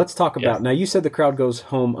 Bub. So let's talk about... Yes. Now, you said the crowd goes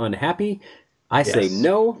home unhappy. I say Yes.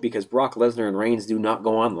 no, because Brock Lesnar and Reigns do not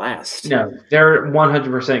go on last. No, they're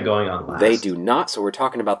 100% going on last. They do not, so we're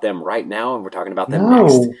talking about them right now, and we're talking about them No.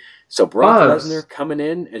 next. So Brock Buzz. Lesnar coming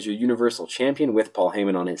in as your Universal Champion with Paul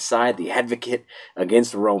Heyman on his side, the advocate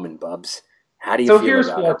against Roman, Bubs. How do you So feel here's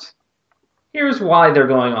about what. Here's why they're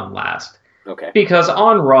going on last. it? Okay. Because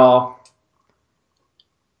on Raw,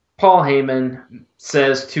 Paul Heyman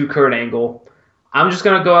says to Kurt Angle, I'm just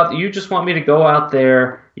going to go out. You just want me to go out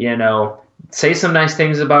there, say some nice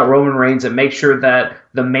things about Roman Reigns and make sure that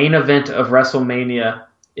the main event of WrestleMania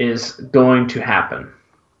is going to happen.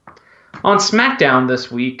 On SmackDown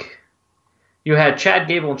this week, you had Chad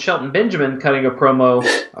Gable and Shelton Benjamin cutting a promo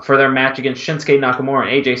for their match against Shinsuke Nakamura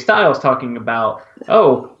and AJ Styles, talking about,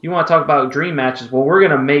 oh, you want to talk about dream matches? Well, we're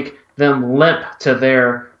going to make them limp to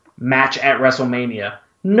their match at WrestleMania.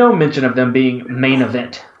 No mention of them being main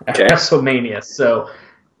event at WrestleMania. So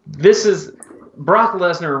this is... Brock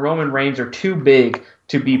Lesnar and Roman Reigns are too big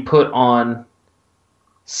to be put on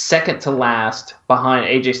second to last behind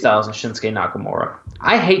AJ Styles and Shinsuke Nakamura.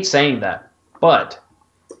 I hate saying that, but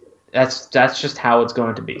that's just how it's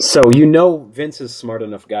going to be. So Vince is a smart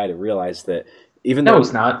enough guy to realize that even though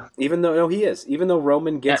he's not. He is. Even though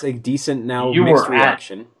Roman gets a decent now You mixed were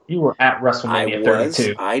reaction. You were at WrestleMania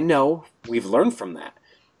 32. I know. We've learned from that.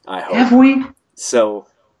 I hope. Have we? So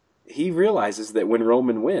he realizes that when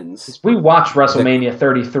Roman wins, We watched WrestleMania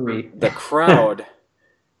 33. the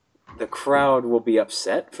crowd will be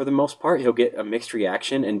upset for the most part. He'll get a mixed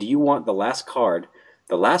reaction. And do you want the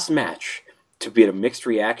last match, to be a mixed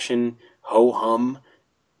reaction, ho-hum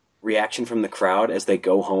reaction from the crowd as they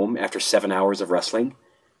go home after 7 hours of wrestling?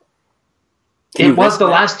 It was the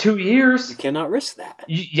last 2 years. You cannot risk that.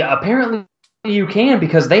 Yeah, apparently you can,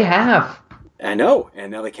 because they have. I know,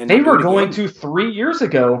 and now they can't. They were going to 3 years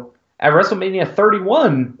ago at WrestleMania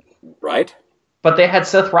 31. Right? But they had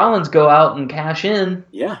Seth Rollins go out and cash in.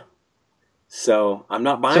 Yeah. So I'm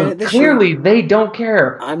not buying it this clearly year. they don't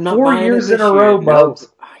care. I'm not 4 buying years it in this a year. row, No. Bubs.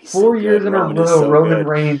 He's 4 so years good. in a Roman is row, so Roman good.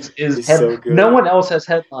 Reigns is He's so good. No one else has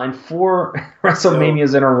headlined 4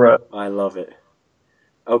 WrestleManias in a row. I love it.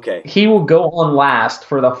 Okay. He will go on last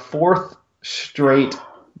for the 4th straight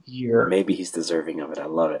year. Maybe he's deserving of it. I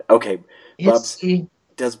love it. Okay, Bubs,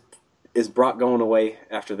 is Brock going away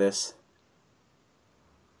after this?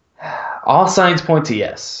 All signs point to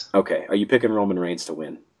yes. Okay. Are you picking Roman Reigns to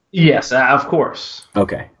win? Yes, of course.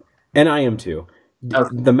 Okay. And I am too.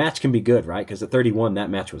 Okay. The match can be good, right? Because at 31, that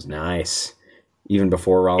match was nice. Even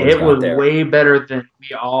before Rollins It got was there. way better than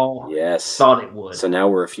we all thought it would. So now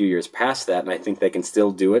we're a few years past that, and I think they can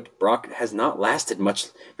still do it. Brock has not lasted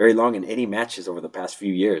very long in any matches over the past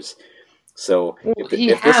few years. So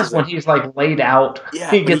He's laid out.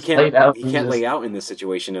 Yeah, he gets laid out. He can't lay out in this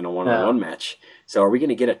situation in a one-on-one match. So are we going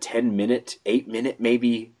to get a 10-minute, 8-minute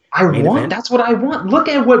maybe? That's what I want. Look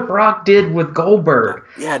at what Brock did with Goldberg.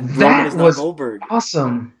 Yeah, that was Goldberg.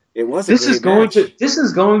 Awesome. It was. This is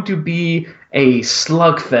going to be a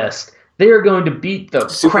slugfest. They are going to beat the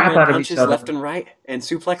crap out of each other, left and right, and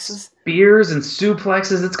suplexes, spears and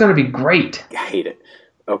suplexes. It's going to be great. I hate it.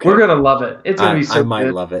 Okay. We're gonna love it. It's gonna be so I might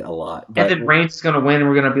good. love it a lot. And then Reigns is gonna win, and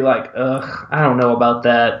we're gonna be like, ugh, I don't know about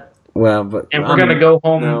that. Well, but And we're gonna go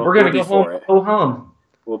home. No, we're gonna we'll go home. Ho hum.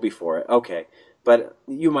 We'll be for it. Okay, but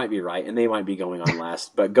you might be right, and they might be going on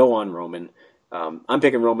last. But go on, Roman. I'm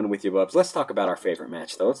picking Roman with you, Bubs. Let's talk about our favorite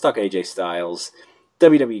match, though. Let's talk AJ Styles,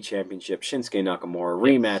 WWE Championship, Shinsuke Nakamura,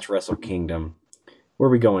 rematch, Wrestle Kingdom. Where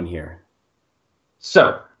are we going here?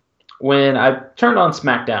 So, when I turned on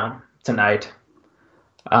SmackDown tonight,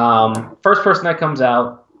 first person that comes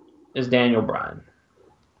out is Daniel Bryan.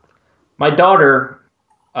 My daughter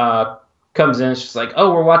comes in. She's like,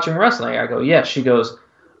 "Oh, we're watching wrestling." I go, "Yeah." She goes,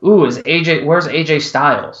 "Ooh, where's AJ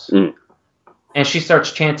Styles?" And she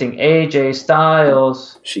starts chanting, "AJ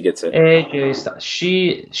Styles." She gets it. AJ Styles.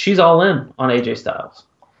 She's all in on AJ Styles.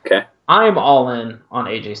 Okay. I'm all in on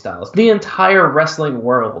AJ Styles. The entire wrestling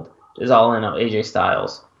world is all in on AJ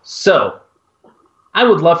Styles. So, I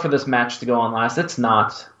would love for this match to go on last. It's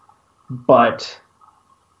not, but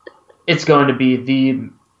it's going to be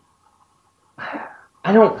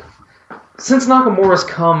since Nakamura's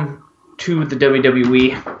come to the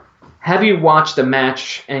WWE, have you watched a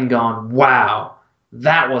match and gone, wow,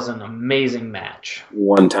 that was an amazing match?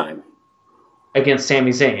 One time. Against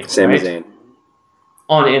Sami Zayn. Sami right? Zayn.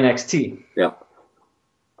 On NXT. Yeah.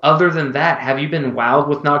 Other than that, have you been wowed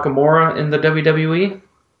with Nakamura in the WWE?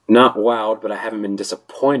 Not wowed, but I haven't been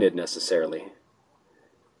disappointed necessarily.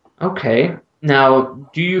 Okay. Now,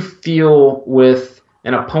 do you feel with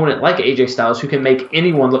an opponent like AJ Styles who can make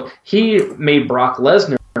anyone look... He made Brock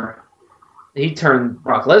Lesnar... He turned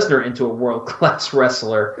Brock Lesnar into a world-class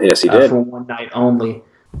wrestler. Yes, he did. For one night only.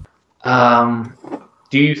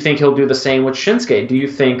 Do you think he'll do the same with Shinsuke? Do you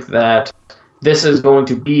think that this is going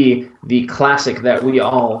to be the classic that we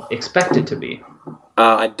all expect it to be?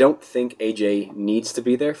 I don't think AJ needs to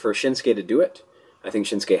be there for Shinsuke to do it. I think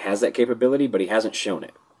Shinsuke has that capability, but he hasn't shown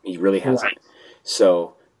it. He really hasn't. Right.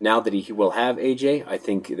 So now that he will have AJ, I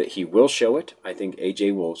think that he will show it. I think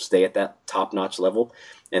AJ will stay at that top-notch level,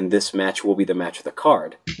 and this match will be the match of the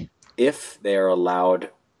card if they are allowed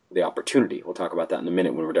the opportunity. We'll talk about that in a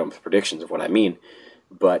minute when we're done with predictions of what I mean.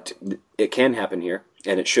 But it can happen here,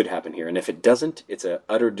 and it should happen here. And if it doesn't, it's an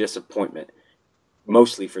utter disappointment,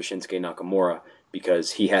 mostly for Shinsuke Nakamura,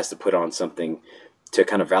 because he has to put on something to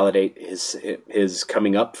kind of validate his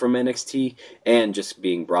coming up from NXT and just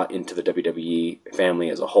being brought into the WWE family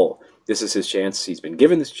as a whole. This is his chance. He's been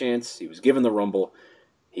given this chance. He was given the Rumble.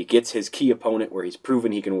 He gets his key opponent where he's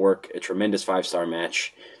proven he can work a tremendous 5-star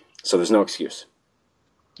match. So there's no excuse.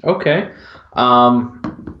 Okay.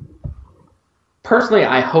 Personally,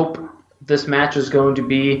 I hope this match is going to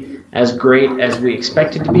be as great as we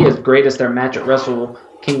expect it to be, as great as their match at Wrestle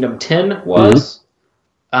Kingdom 10 was.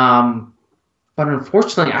 But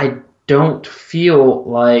unfortunately, I don't feel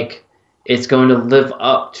like it's going to live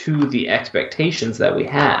up to the expectations that we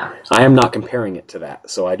have. I am not comparing it to that,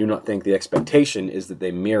 so I do not think the expectation is that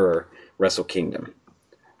they mirror Wrestle Kingdom.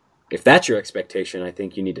 If that's your expectation, I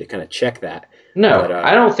think you need to kind of check that. No, but,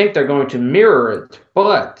 I don't think they're going to mirror it,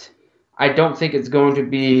 but I don't think it's going to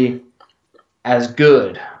be as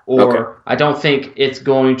good, or I don't think it's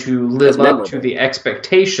going to live up to the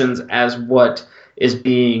expectations as what is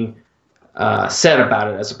being said about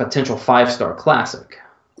it as a potential 5-star classic.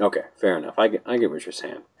 Okay, fair enough. I get what you're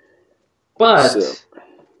saying. But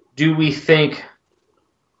do we think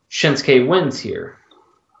Shinsuke wins here?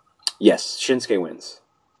 Yes, Shinsuke wins.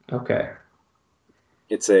 Okay.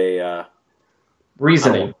 It's a...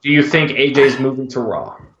 reasoning. Do you think AJ's moving to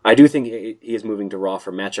Raw? I do think he is moving to Raw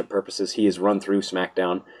for matchup purposes. He has run through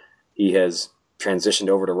SmackDown. He has transitioned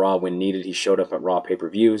over to Raw when needed. He showed up at Raw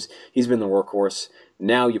pay-per-views. He's been the workhorse.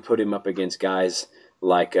 Now you put him up against guys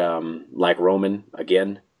like Roman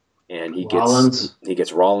again, and he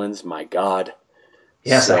gets Rollins. My God.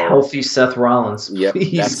 Yes, a healthy Seth Rollins. Yep,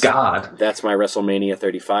 Please, God. That's my WrestleMania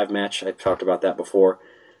 35 match. I've talked about that before.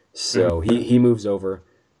 So he moves over.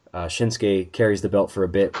 Shinsuke carries the belt for a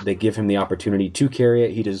bit. They give him the opportunity to carry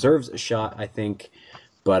it. He deserves a shot, I think.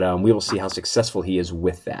 But we will see how successful he is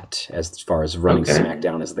with that as far as running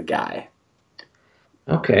SmackDown as the guy.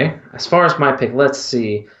 Okay. As far as my pick, let's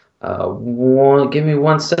see. Give me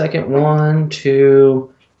 1 second. 1,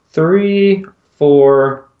 2, 3,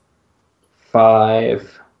 4,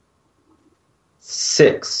 5,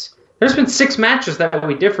 6. There's been 6 matches that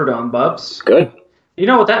we differed on, Bubs. Good. You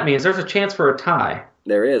know what that means. There's a chance for a tie.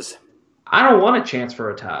 There is. I don't want a chance for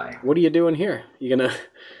a tie. What are you doing here? You gonna...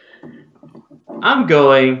 I would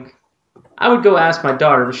go ask my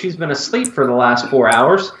daughter, but she's been asleep for the last 4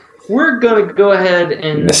 hours. We're going to go ahead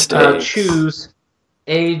and choose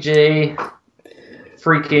AJ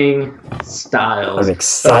freaking Styles. I'm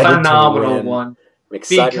excited. The phenomenal one. I'm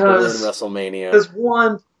excited to learn Because WrestleMania.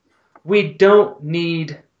 one, we don't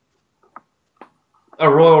need a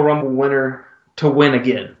Royal Rumble winner to win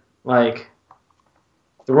again. Like,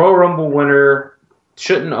 the Royal Rumble winner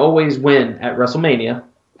shouldn't always win at WrestleMania.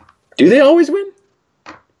 Do they always win?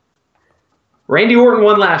 Randy Orton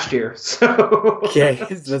won last year, so... Okay,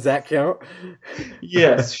 does that count?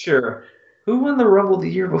 Yes, sure. Who won the Rumble the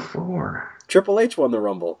year before? Triple H won the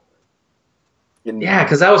Rumble. Yeah,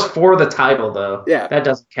 because that was for the title, though. Yeah. That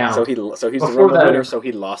doesn't count. So he's the Before Rumble that- winner, so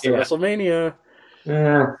he lost at WrestleMania.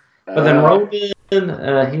 Yeah. But then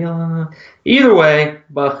Roman, either way,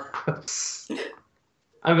 but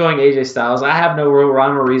I'm going AJ Styles. I have no real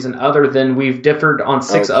rhyme or reason other than we've differed on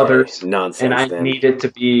 6 others, Nonsense, and I then. need it to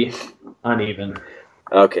be uneven.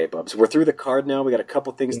 Okay, Bubs. We're through the card now. We got a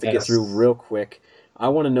couple things to get Yes. through real quick. I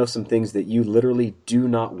want to know some things that you literally do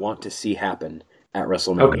not want to see happen at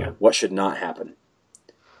WrestleMania. Okay. What should not happen?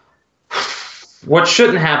 What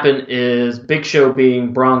shouldn't happen is Big Show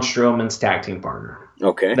being Braun Strowman's tag team partner.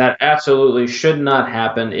 Okay. That absolutely should not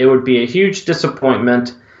happen. It would be a huge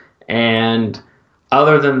disappointment, and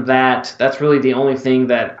other than that, that's really the only thing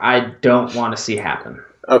that I don't want to see happen.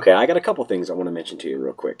 Okay, I got a couple things I want to mention to you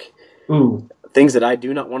real quick. Ooh. Things that I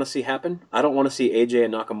do not want to see happen. I don't want to see AJ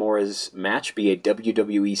and Nakamura's match be a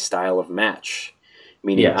WWE style of match.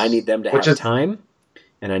 Meaning Yes. I need them to have time,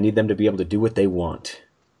 and I need them to be able to do what they want.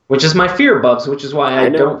 Which is my fear, Bubs, which is why I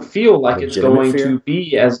know. don't feel like it's Legitimate going fear. to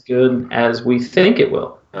be as good as we think it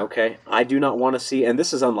will. Okay, I do not want to see, and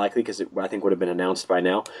this is unlikely because I think would have been announced by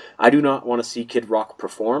now. I do not want to see Kid Rock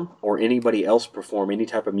perform or anybody else perform any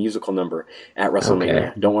type of musical number at WrestleMania.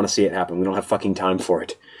 Okay. Don't want to see it happen. We don't have fucking time for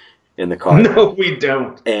it in the card. No, we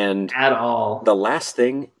don't. And At all. the last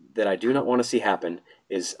thing that I do not want to see happen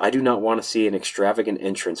is I do not want to see an extravagant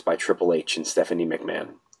entrance by Triple H and Stephanie McMahon.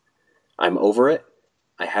 I'm over it.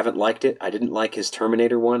 I haven't liked it. I didn't like his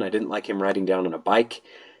Terminator one. I didn't like him riding down on a bike.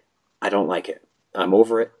 I don't like it. I'm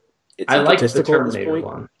over it. It's I like the egotistical at this Terminator point.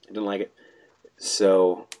 one. I didn't like it.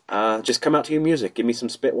 So, just come out to your music. Give me some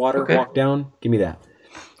Spitwater, Okay. Walk Down. Give me that.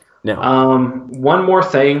 Now, One more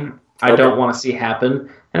thing I Okay. don't want to see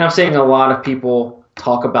happen, and I'm seeing a lot of people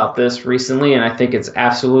talk about this recently, and I think it's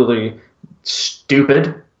absolutely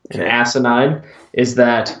stupid and Okay. asinine, is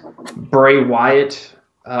that Bray Wyatt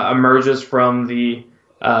emerges from the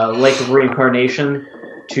Lake of Reincarnation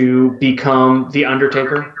to become the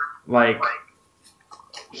Undertaker. Like,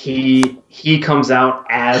 he comes out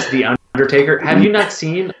as the Undertaker. Have you not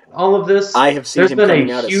seen all of this? I have seen There's him been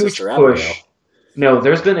coming a out as huge Sister Abigail. push. No,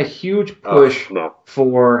 there's been a huge push no.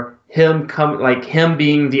 for him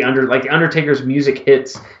being the Undertaker's music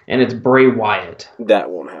hits, and it's Bray Wyatt That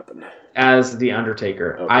won't happen. as the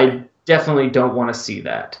Undertaker. Okay. I definitely don't want to see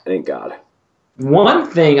that. Thank God. One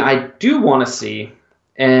thing I do want to see,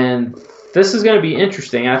 and this is going to be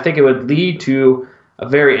interesting, I think it would lead to a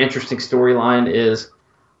very interesting storyline, is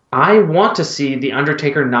I want to see the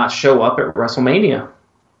Undertaker not show up at WrestleMania.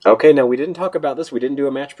 Okay, now we didn't talk about this. We didn't do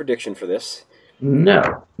a match prediction for this.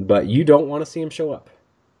 No. But you don't want to see him show up.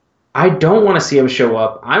 I don't want to see him show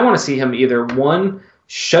up. I want to see him either, one,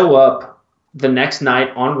 show up the next night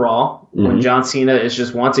on Raw when Mhm. John Cena is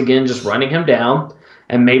just once again just running him down,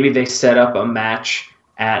 and maybe they set up a match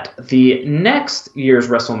at the next year's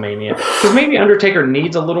WrestleMania. Because maybe Undertaker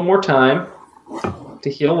needs a little more time to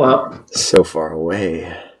heal up. So far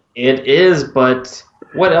away. It is, but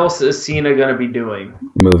what else is Cena going to be doing?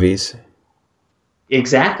 Movies.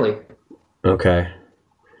 Exactly. Okay.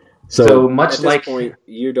 So much at this like- point,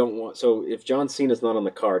 you don't want. So if John Cena's not on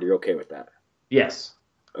the card, you're okay with that? Yes.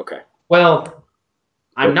 Okay. Well,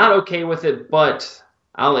 I'm not okay with it, but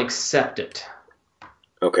I'll accept it.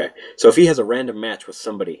 Okay. So if he has a random match with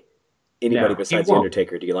somebody, anybody No, besides he the won't.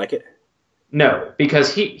 Undertaker, do you like it? No,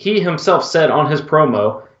 because he himself said on his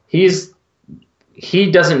promo,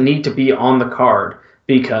 he doesn't need to be on the card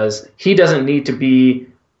because he doesn't need to be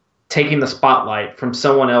taking the spotlight from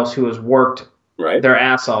someone else who has worked Right. their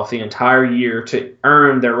ass off the entire year to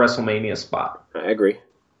earn their WrestleMania spot. I agree.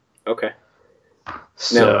 Okay.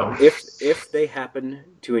 So, Now, if they happen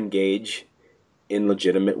to engage in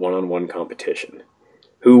legitimate one-on-one competition,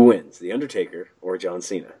 who wins, the Undertaker or John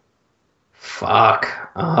Cena? fuck.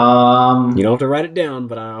 You don't have to write it down,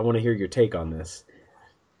 but I want to hear your take on this.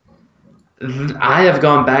 I have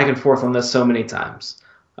gone back and forth on this so many times.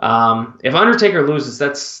 If Undertaker loses,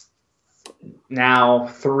 that's now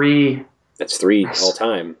 3. That's 3 all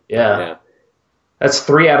time. Yeah. That's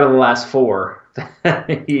 3 out of the last 4.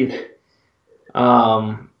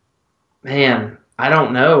 Man, I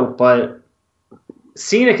don't know, but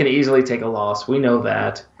Cena can easily take a loss. We know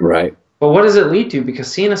that. Right. But what does it lead to?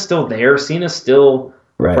 Because Cena's still there. Cena's still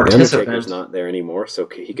Right. The participant. Undertaker's not there anymore, so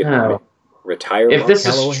he could No. retire. If this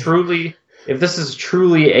Calloway. if this is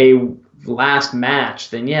truly a last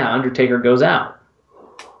match, then yeah, Undertaker goes out.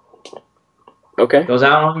 Okay.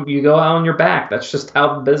 You go out on your back. That's just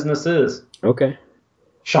how the business is. Okay.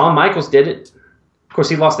 Shawn Michaels did it. Of course,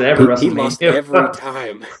 he lost at every WrestleMania. He lost every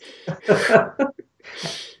time.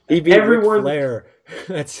 He beat Ric Flair.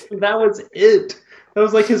 That was it. That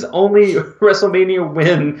was like his only WrestleMania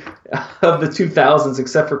win of the 2000s,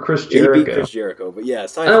 except for Chris Jericho. He beat Chris Jericho, but yeah.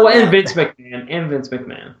 And Vince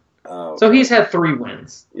McMahon. Oh, okay. So he's had 3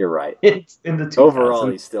 wins. You're right. In the 2000s. Overall,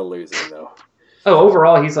 he's still losing, though. Oh,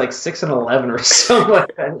 overall, he's like 6-11 or something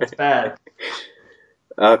like that. It's bad.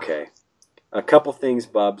 Okay. A couple things,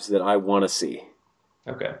 Bubs, that I want to see.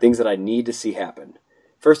 Okay. Things that I need to see happen.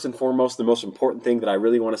 First and foremost, the most important thing that I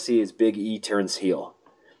really want to see is Big E turns heel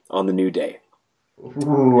on the New Day.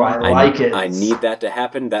 Ooh, I like it. I need that to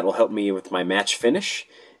happen. That will help me with my match finish,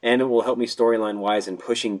 and it will help me storyline-wise in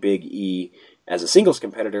pushing Big E as a singles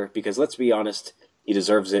competitor, because let's be honest, he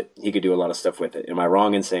deserves it. He could do a lot of stuff with it. Am I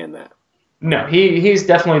wrong in saying that? No, he's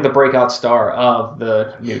definitely the breakout star of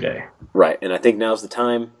the New Day. Right, and I think now's the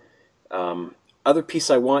time. Other piece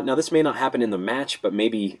I want, now this may not happen in the match, but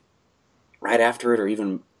maybe right after it or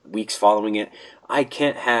even weeks following it, I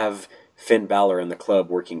can't have Finn Balor and the Club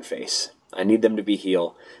working face. I need them to be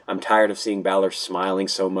heel. I'm tired of seeing Balor smiling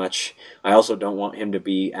so much. I also don't want him to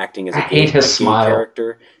be acting as a gay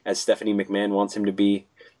character, as Stephanie McMahon wants him to be.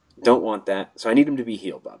 Don't want that. So I need him to be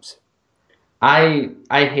heel, Bubs. I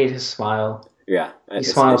hate his smile. Yeah. He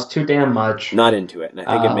smiles too damn much. Not into it. And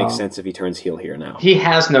I think it makes sense if he turns heel here now. He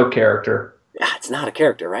has no character. Yeah, it's not a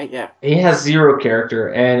character, right? Yeah. He has 0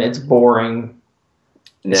 character, and it's boring.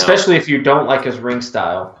 No. Especially if you don't like his ring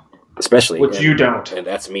style. Which you don't. And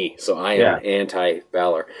that's me. So I am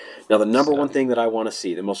anti-Balor. Now, the number one thing that I want to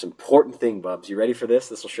see, the most important thing, Bubs, you ready for this?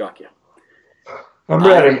 This will shock you. I'm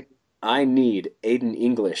ready. I need Aiden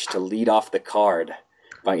English to lead off the card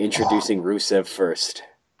by introducing Rusev first.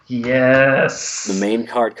 Yes. The main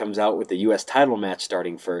card comes out with the U.S. title match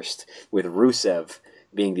starting first, with Rusev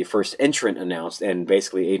being the first entrant announced, and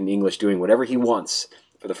basically Aiden English doing whatever he wants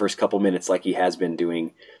for the first couple minutes like he has been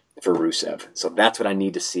doing for Rusev. So that's what I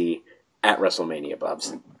need to see at WrestleMania,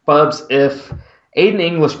 Bubs. Bubs, if Aiden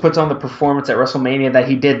English puts on the performance at WrestleMania that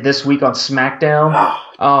he did this week on SmackDown,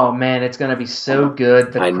 oh man, it's going to be so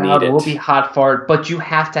good. The crowd will be hot for it, but you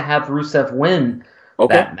have to have Rusev win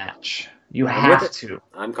that match. You have to.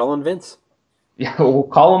 I'm calling Vince. Yeah, we'll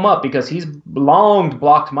call him up because he's long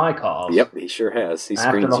blocked my calls. Yep, he sure has. He after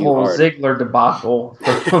screens the whole hard. Ziggler debacle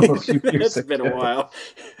a few years It's been a while.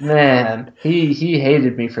 Man, he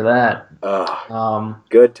hated me for that.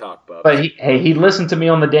 Good talk, Bub. But he listened to me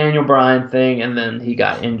on the Daniel Bryan thing, and then he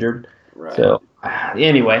got injured. Right. So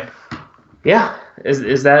anyway, yeah,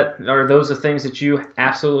 are those the things that you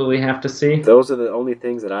absolutely have to see? Those are the only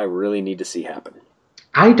things that I really need to see happen.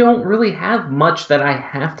 I don't really have much that I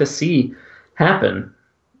have to see happen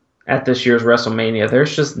at this year's WrestleMania.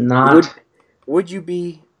 There's just not. Would you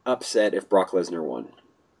be upset if Brock Lesnar won?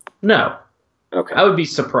 No. Okay. I would be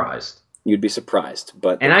surprised. You'd be surprised,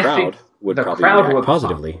 but the crowd would probably react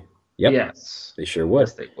positively. Yep. Yes. They sure would.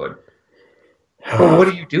 Yes, they would. Well, what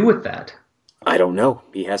do you do with that? I don't know.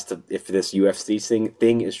 He has to. If this UFC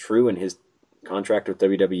thing is true and his contract with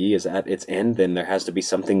WWE is at its end, then there has to be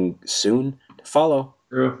something soon to follow.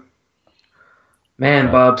 True.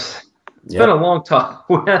 Man, Bubs, it's been a long talk.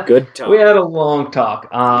 Good talk. We had a long talk.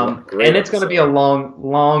 And it's going to be a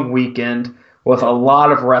long weekend with a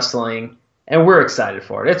lot of wrestling, and we're excited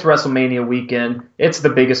for it. It's WrestleMania weekend. It's the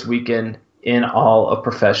biggest weekend in all of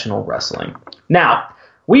professional wrestling. Now,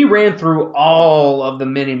 we ran through all of the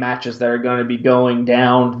mini matches that are going to be going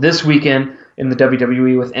down this weekend in the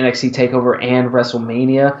WWE with NXT TakeOver and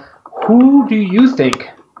WrestleMania. Who do you think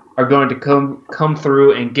are going to come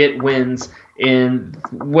through and get wins in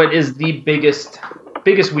what is the biggest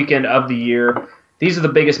weekend of the year? These are the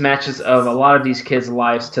biggest matches of a lot of these kids'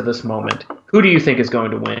 lives to this moment. Who do you think is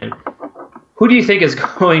going to win? Who do you think is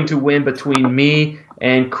going to win between me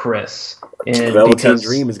and Chris? And Velveteen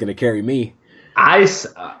Dream is going to carry me. I've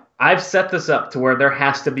set this up to where there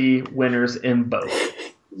has to be winners in both.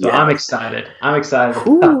 So I'm excited. I'm excited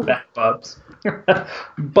about that, Bubs.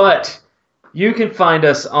 But you can find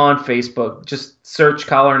us on Facebook. Just search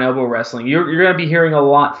Collar and Elbow Wrestling. You're going to be hearing a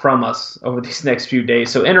lot from us over these next few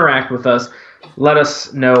days. So interact with us. Let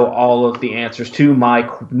us know all of the answers to my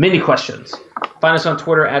many questions. Find us on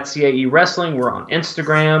Twitter at CAE Wrestling. We're on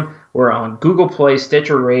Instagram. We're on Google Play,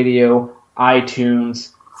 Stitcher Radio,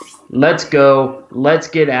 iTunes, Let's go. Let's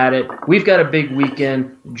get at it. We've got a big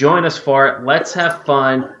weekend. Join us for it. Let's have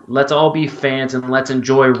fun. Let's all be fans, and let's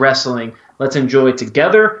enjoy wrestling. Let's enjoy it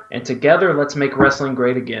together, and together let's make wrestling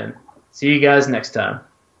great again. See you guys next time.